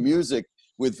joy of the music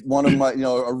with one of my,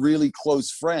 a really close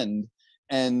friend.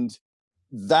 And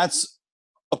that's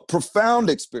a profound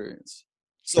experience.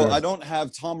 So I don't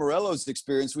have Tom Morello's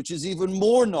experience, which is even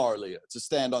more gnarlier, to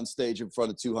stand on stage in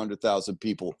front of 200,000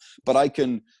 people. But I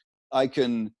can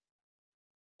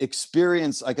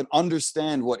experience, I can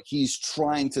understand what he's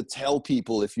trying to tell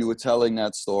people if you were telling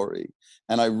that story.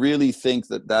 And I really think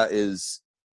that is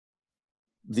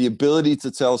the ability to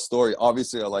tell story.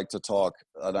 Obviously, I like to talk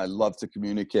and I love to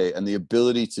communicate. And the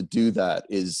ability to do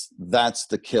that's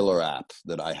the killer app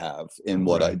that I have in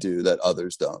what I do that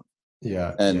others don't.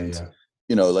 Yeah. And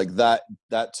like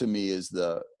that to me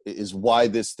is why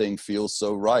this thing feels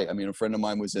so right. I mean, a friend of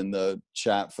mine was in the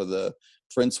chat for the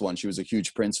Prince one. She was a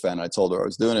huge Prince fan. I told her I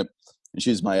was doing it, and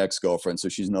she's my ex-girlfriend, so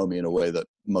she's known me in a way that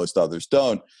most others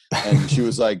don't. And she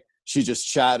was like, she just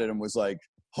chatted and was like,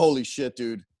 holy shit,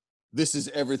 dude, this is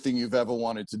everything you've ever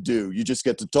wanted to do. You just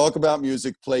get to talk about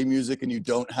music, play music, and you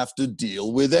don't have to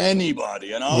deal with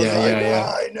anybody. And I was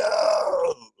I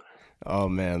know. Oh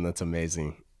man, that's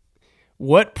amazing.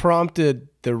 What prompted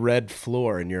the red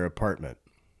floor in your apartment?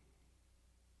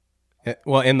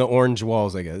 Well, and the orange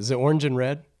walls, I guess. Is it orange and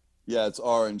red? Yeah, it's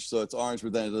orange. So it's orange,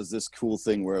 but then it does this cool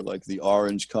thing where like the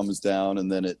orange comes down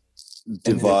and then it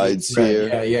divides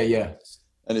here. Yeah.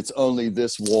 And it's only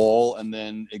this wall, and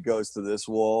then it goes to this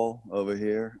wall over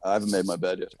here. I haven't made my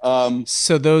bed yet.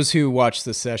 So those who watch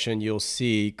the session, you'll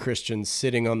see Christian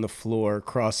sitting on the floor,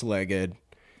 cross-legged.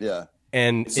 Yeah.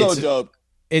 And so dope.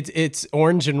 It's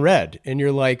orange and red. And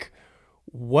you're like,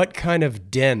 what kind of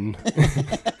den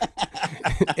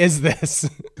is this?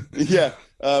 Yeah.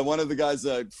 One of the guys,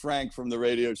 Frank from the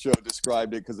radio show,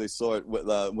 described it because they saw it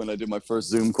when I did my first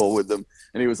Zoom call with them,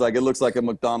 and he was like, "It looks like a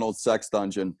McDonald's sex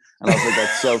dungeon," and I was like,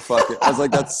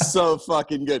 "That's so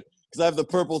fucking good." Because I have the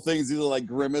purple things; these are like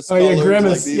Grimace colors. Yeah,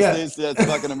 Grimace. Like these. That's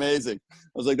fucking amazing. I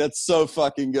was like, "That's so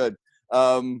fucking good."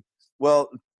 Well,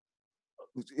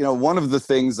 one of the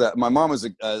things that my mom was,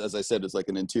 as I said, is like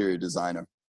an interior designer.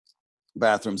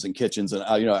 Bathrooms and kitchens, and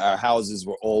our houses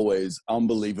were always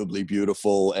unbelievably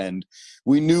beautiful, and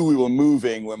we knew we were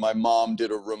moving when my mom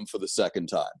did a room for the second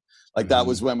time. Like that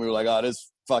was when we were like, oh,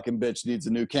 this fucking bitch needs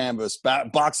a new canvas.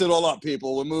 Box it all up,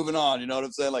 people, we're moving on. You know what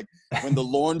I'm saying? Like when the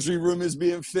laundry room is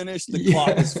being finished, the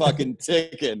clock is fucking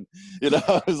ticking. It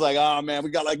was like, oh man, we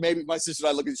got like, maybe my sister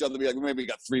and I look at each other and be like, maybe we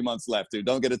got 3 months left, dude.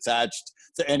 Don't get attached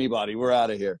to anybody, we're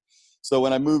out of here. So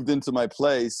when I moved into my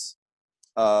place,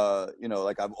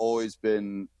 like I've always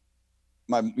been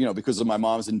because of my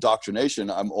mom's indoctrination,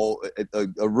 a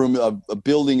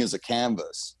building is a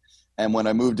canvas. And when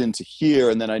I moved into here,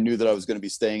 and then I knew that I was going to be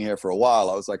staying here for a while,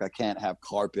 I was like, I can't have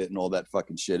carpet and all that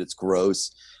fucking shit. It's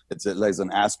gross. There's an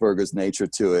Asperger's nature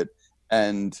to it.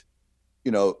 And,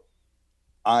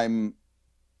 I'm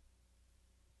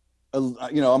a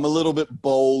little bit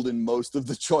bold in most of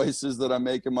the choices that I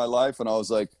make in my life. And I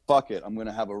was like, fuck it. I'm going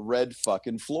to have a red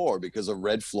fucking floor because a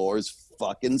red floor is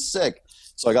fucking sick.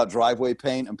 So I got driveway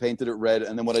paint and painted it red.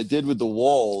 And then what I did with the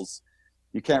walls,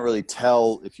 you can't really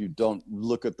tell if you don't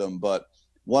look at them. But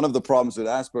one of the problems with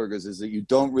Asperger's is that you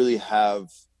don't really have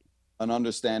an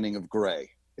understanding of gray.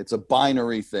 It's a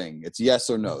binary thing. It's yes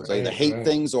or no. I either hate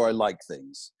things or I like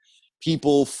things.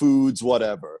 People, foods,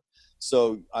 whatever.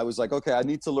 So I was like, okay, I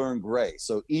need to learn gray.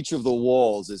 So each of the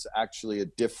walls is actually a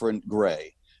different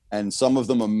gray. And some of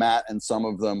them are matte and some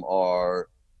of them are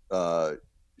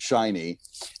shiny.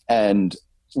 And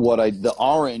the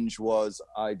orange was,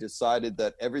 I decided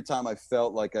that every time I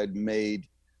felt like I'd made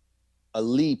a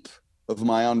leap of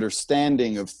my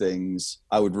understanding of things,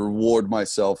 I would reward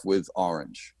myself with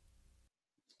orange.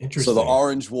 Interesting. So the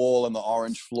orange wall and the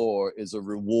orange floor is a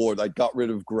reward. I got rid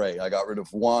of gray. I got rid of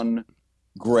one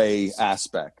gray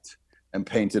aspect and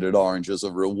painted it orange as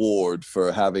a reward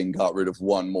for having got rid of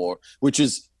one more, which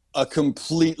is a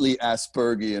completely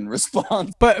Aspergian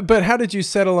response. But how did you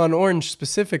settle on orange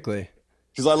specifically?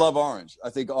 Because I love orange. I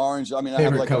think orange, I Favorite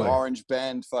have like color. An orange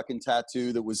band fucking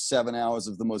tattoo that was 7 hours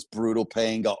of the most brutal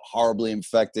pain, got horribly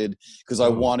infected because I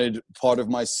wanted part of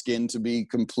my skin to be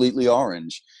completely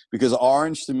orange. Because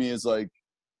orange to me is like,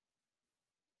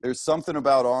 there's something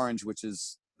about orange which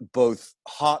is both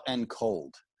hot and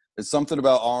cold. There's something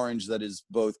about orange that is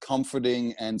both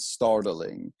comforting and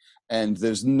startling. And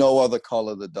there's no other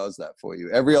color that does that for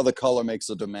you. Every other color makes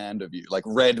a demand of you. Like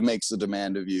red makes a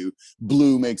demand of you.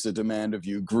 Blue makes a demand of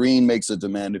you. Green makes a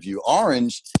demand of you.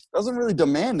 Orange doesn't really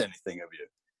demand anything of you.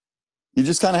 You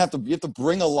just kind of have to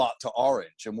bring a lot to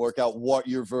orange and work out what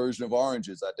your version of orange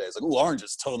is that day. It's like, oh, orange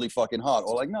is totally fucking hot.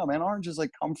 Or like, no, man, orange is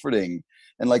like comforting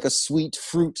and like a sweet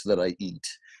fruit that I eat.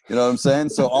 You know what I'm saying?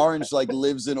 So orange like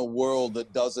lives in a world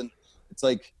that doesn't, it's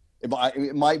like,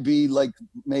 it might be like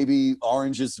maybe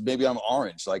I'm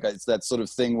orange. Like it's that sort of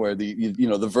thing where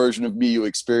the version of me you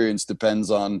experience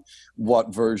depends on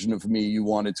what version of me you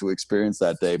wanted to experience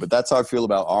that day. But that's how I feel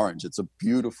about orange. It's a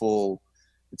beautiful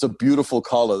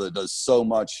color that does so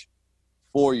much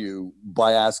for you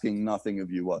by asking nothing of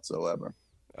you whatsoever.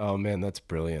 Oh man, that's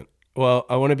brilliant. Well,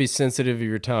 I want to be sensitive of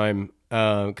your time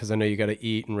because I know you got to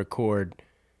eat and record.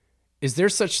 Is there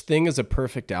such thing as a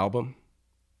perfect album?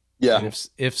 Yeah. And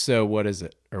if so, what is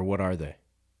it, or what are they?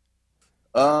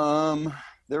 There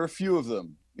are a few of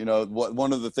them.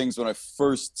 One of the things when I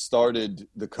first started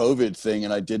the COVID thing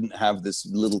and I didn't have this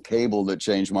little cable that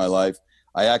changed my life,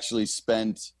 I actually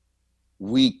spent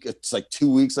week, it's like 2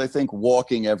 weeks, I think,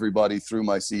 walking everybody through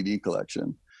my CD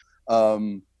collection.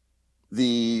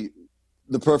 The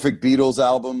perfect Beatles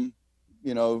album,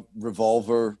 you know,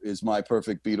 Revolver is my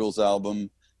perfect Beatles album.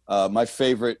 My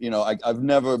favorite, you know, I've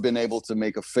never been able to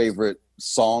make a favorite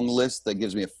song list that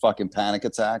gives me a fucking panic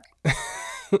attack.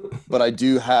 But I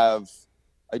do have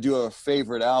a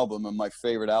favorite album, and my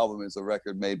favorite album is a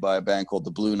record made by a band called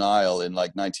the Blue Nile in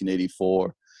like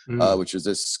 1984, which is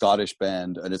this Scottish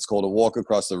band, and it's called A Walk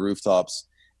Across the Rooftops,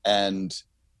 and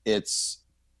it's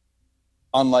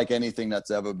unlike anything that's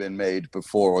ever been made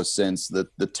before or since.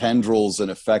 The tendrils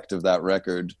and effect of that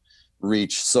record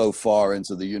reach so far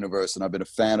into the universe, and I've been a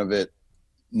fan of it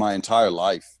my entire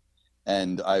life.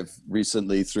 And I've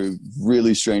recently, through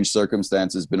really strange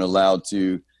circumstances, been allowed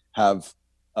to have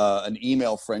an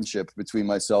email friendship between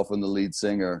myself and the lead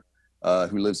singer,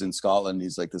 who lives in Scotland.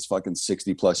 He's like this fucking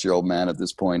 60-plus-year-old man at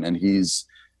this point, and he's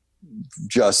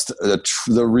just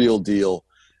the real deal.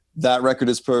 That record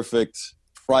is perfect.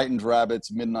 Frightened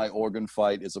Rabbits' Midnight Organ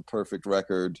Fight is a perfect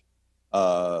record.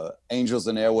 Angels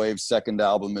and Airwaves' second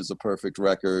album is a perfect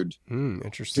record.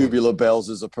 Interesting. Tubular Bells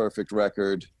is a perfect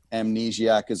record.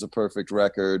 Amnesiac is a perfect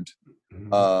record.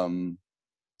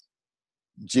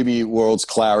 Jimmy Eat World's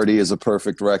Clarity is a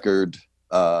perfect record.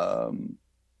 I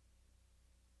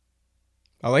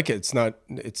like it.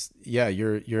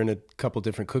 You're in a couple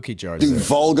different cookie jars. Dude,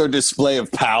 Vulgar Display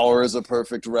of Power is a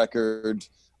perfect record.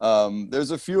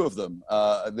 There's a few of them.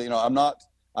 You know,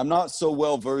 I'm not so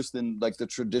well versed in like the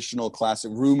traditional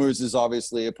classic. Rumors is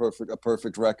obviously a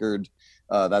perfect record.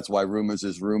 That's why Rumors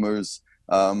is Rumors.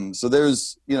 So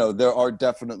there's, you know, there are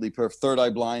definitely Third Eye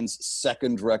Blind's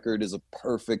second record is a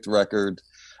perfect record.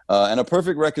 And a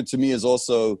perfect record to me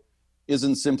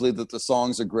isn't simply that the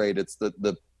songs are great. It's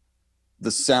the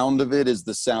sound of it is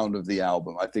the sound of the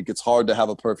album. I think it's hard to have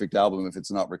a perfect album if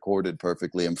it's not recorded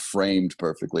perfectly and framed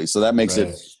perfectly. So that makes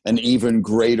it an even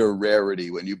greater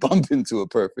rarity when you bump into a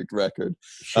perfect record.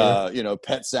 Sure. You know,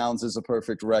 Pet Sounds is a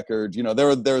perfect record. You know,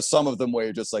 there are some of them where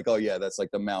you're just like, oh yeah, that's like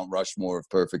the Mount Rushmore of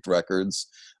perfect records.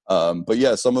 But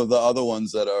yeah, some of the other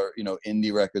ones that are, you know,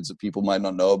 indie records that people might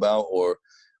not know about, or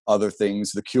other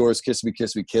things. The Cure's Kiss Me,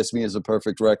 Kiss Me, Kiss Me is a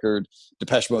perfect record.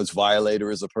 Depeche Mode's Violator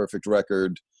is a perfect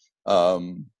record.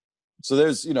 So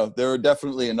there's, you know, there are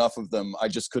definitely enough of them. I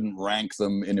just couldn't rank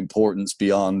them in importance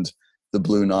beyond the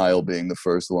Blue Nile being the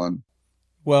first one.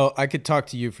 Well, I could talk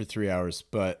to you for 3 hours,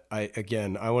 but I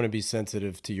want to be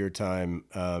sensitive to your time.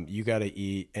 You got to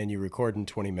eat, and you record in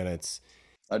 20 minutes.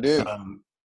 I do.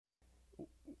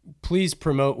 Please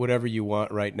promote whatever you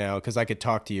want right now, because I could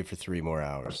talk to you for 3 more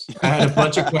hours. I had a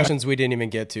bunch of questions we didn't even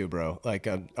get to, bro. Like,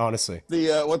 honestly.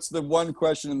 What's the one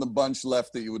question in the bunch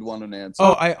left that you would want an answer?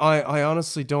 Oh, I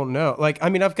honestly don't know. Like, I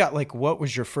mean, I've got like, what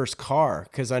was your first car?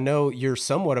 Because I know you're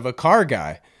somewhat of a car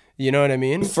guy. You know what I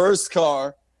mean? The first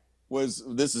car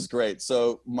this is great.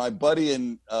 So my buddy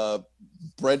and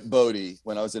Brent Bodie,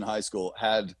 when I was in high school,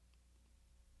 had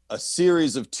a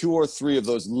series of 2 or 3 of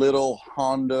those little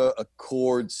Honda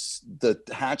Accords, the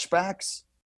hatchbacks,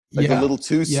 like the little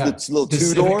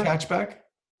two-door hatchback.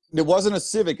 It wasn't a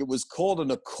Civic; it was called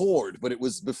an Accord, but it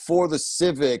was before the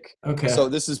Civic. Okay, so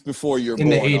this is before you're in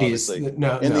born, the 80s. Obviously. The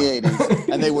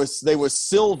 80s, and they were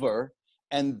silver,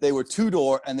 and they were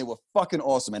 2-door, and they were fucking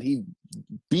awesome. And he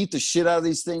beat the shit out of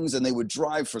these things, and they would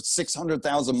drive for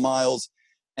 600,000 miles.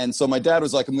 And so my dad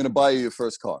was like, "I'm going to buy you your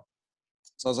first car."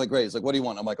 So I was like, great. He's like, what do you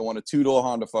want? I'm like, I want a 2-door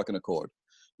Honda fucking Accord.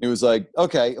 He was like,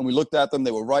 okay. And we looked at them. They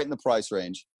were right in the price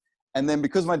range. And then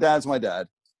because my dad's my dad,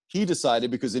 he decided,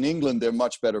 because in England, they're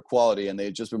much better quality and they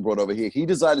had just been brought over here, he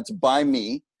decided to buy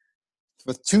me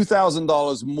for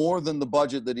 $2,000 more than the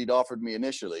budget that he'd offered me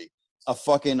initially, a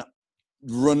fucking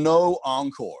Renault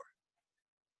Encore,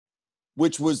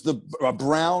 which was a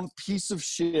brown piece of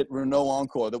shit Renault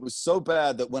Encore that was so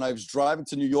bad that when I was driving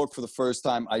to New York for the first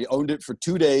time, I owned it for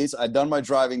 2 days. I'd done my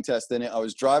driving test in it. I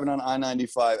was driving on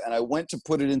I-95, and I went to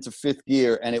put it into 5th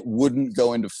gear, and it wouldn't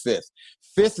go into 5th.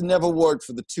 5th never worked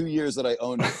for the 2 years that I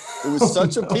owned it. It was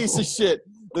such a piece of shit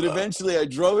that eventually I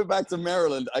drove it back to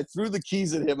Maryland. I threw the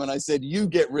keys at him, and I said, you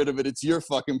get rid of it. It's your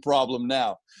fucking problem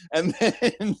now. And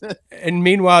then... And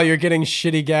meanwhile, you're getting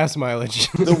shitty gas mileage.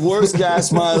 The worst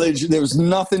gas mileage. There was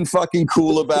nothing fucking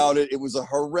cool about it. It was a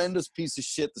horrendous piece of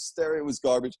shit. The stereo was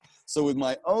garbage. So with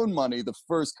my own money, the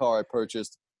first car I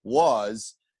purchased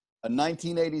was a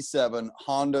 1987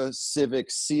 Honda Civic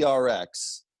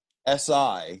CRX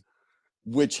SI,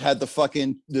 which had the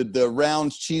fucking the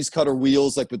round cheese cutter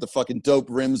wheels, like with the fucking dope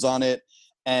rims on it.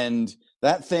 And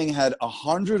that thing had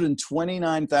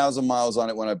 129,000 miles on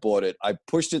it when I bought it. I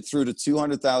pushed it through to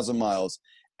 200,000 miles.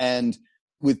 And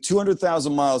with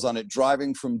 200,000 miles on it,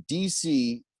 driving from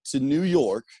DC to New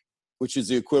York, which is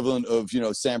the equivalent of,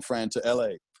 San Fran to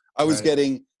LA, I was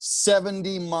getting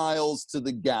 70 miles to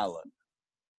the gallon.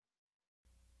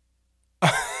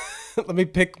 Let me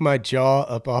pick my jaw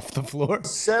up off the floor.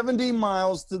 70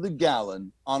 miles to the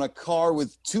gallon on a car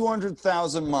with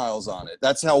 200,000 miles on it.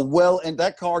 That's how well, and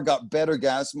that car got better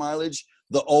gas mileage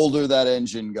the older that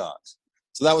engine got.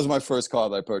 So that was my first car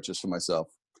that I purchased for myself.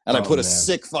 And I put a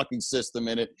sick fucking system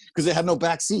in it because it had no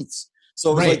back seats.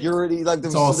 So it was like, you're already like,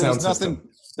 there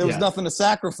was nothing to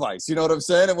sacrifice. You know what I'm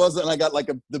saying? It wasn't, and I got like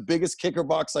the biggest kicker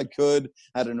box I could,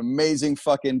 had an amazing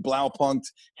fucking Blaupunkt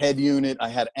head unit. I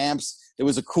had amps. It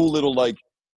was a cool little, like,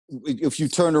 if you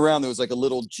turned around, there was like a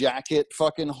little jacket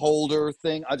fucking holder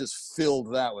thing. I just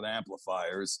filled that with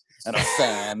amplifiers and a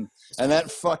fan. And that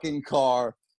fucking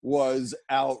car was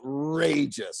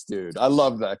outrageous, dude. I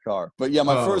love that car. But yeah,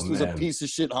 my first was a piece of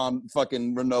shit on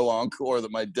fucking Renault Encore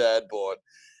that my dad bought,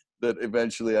 that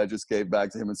eventually I just gave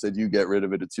back to him and said, you get rid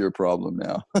of it. It's your problem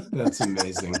now. That's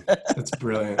amazing. That's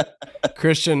brilliant.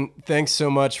 Christian, thanks so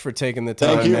much for taking the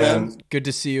time. Thank you, man. Good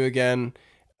to see you again.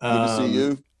 Good to see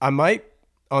you. I might,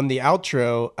 on the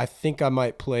outro, I think I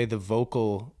might play the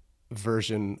vocal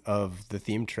version of the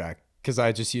theme track because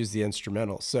I just used the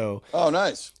instrumental. So,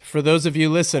 nice. For those of you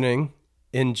listening,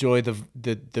 enjoy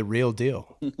the real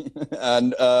deal.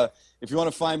 And if you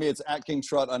want to find me, it's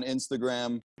 @KingTrut on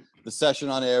Instagram. The Session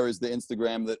on Air is the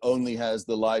Instagram that only has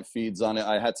the live feeds on it.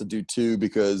 I had to do 2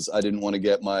 because I didn't want to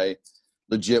get my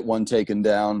legit one taken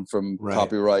down from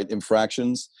copyright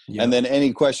infractions. Yep. And then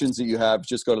any questions that you have,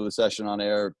 just go to the Session on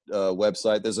Air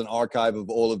website. There's an archive of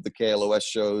all of the KLOS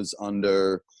shows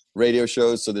under radio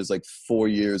shows. So there's like 4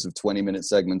 years of 20-minute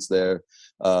segments there.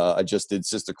 I just did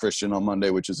Sister Christian on Monday,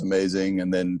 which is amazing.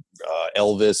 And then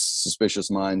Elvis,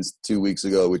 Suspicious Minds 2 weeks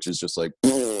ago, which is just like...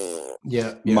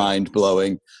 mind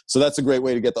blowing. So that's a great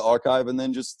way to get the archive. And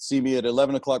then just see me at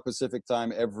 11 o'clock Pacific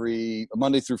time every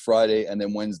Monday through Friday, and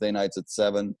then Wednesday nights at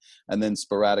 7. And then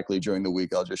sporadically during the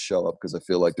week, I'll just show up because I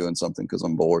feel like doing something because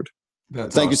I'm bored.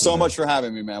 Thank you so much for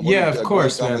having me, man. Of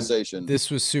course, man.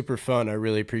 This was super fun. I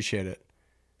really appreciate it.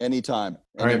 Anytime.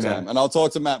 All right, man. And I'll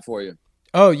talk to Matt for you.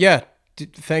 Oh, yeah.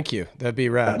 Thank you. That'd be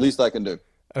rad. At least I can do.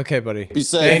 Okay, buddy. Be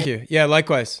safe. Thank you. Yeah,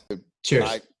 likewise. Cheers.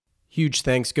 Bye. Huge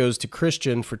thanks goes to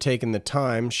Christian for taking the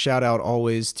time. Shout out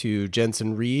always to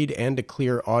Jensen Reed and to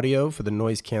Clear Audio for the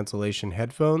noise cancellation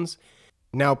headphones.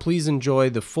 Now please enjoy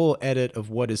the full edit of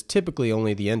what is typically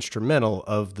only the instrumental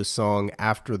of the song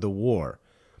After the War.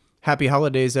 Happy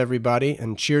holidays, everybody,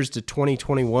 and cheers to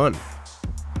 2021.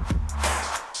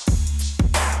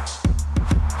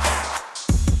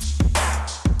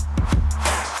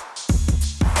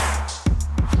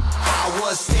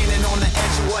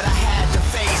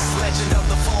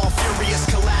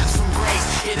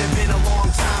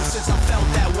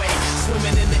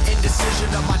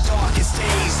 Of my darkest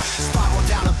days, spiral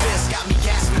down abyss, got me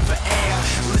gasping for air.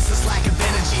 Listless lack of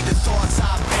energy, the thoughts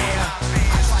I bear.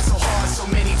 I tried so hard, so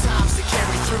many times to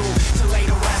carry through, to lay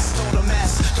to rest all the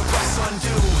mess, the rest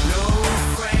undo. No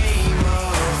frame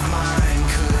of mind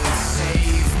could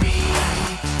save me.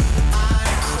 I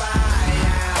cry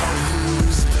out,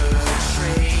 who's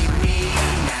betrayed me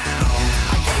now?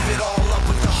 I gave it all up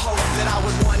with the hope that I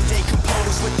would one day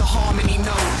compose with the harmony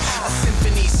note, a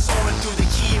symphony soaring through the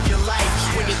key of your life.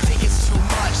 When you think it's too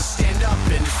much, stand up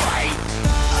and fight.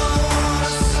 I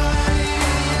wanna say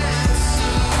yes.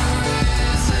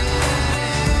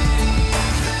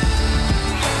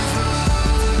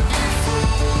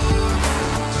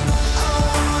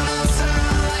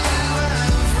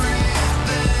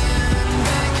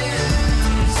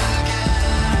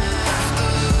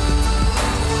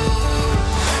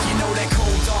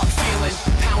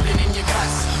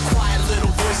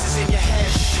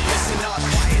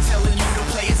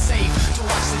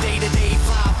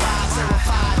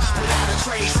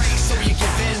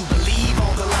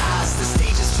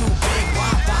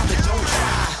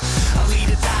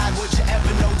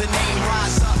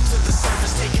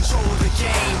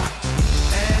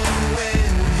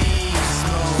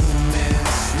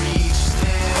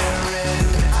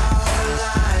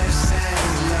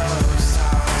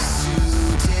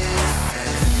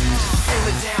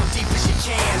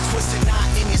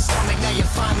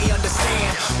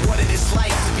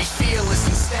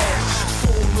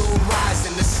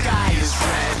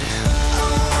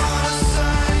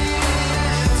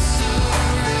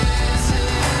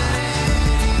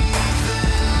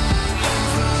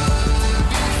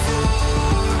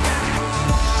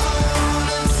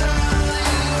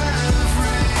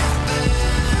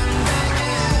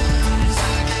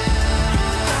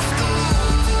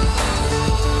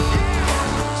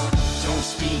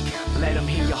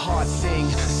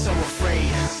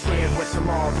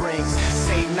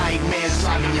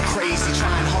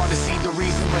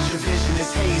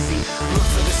 hazy. Look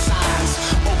for the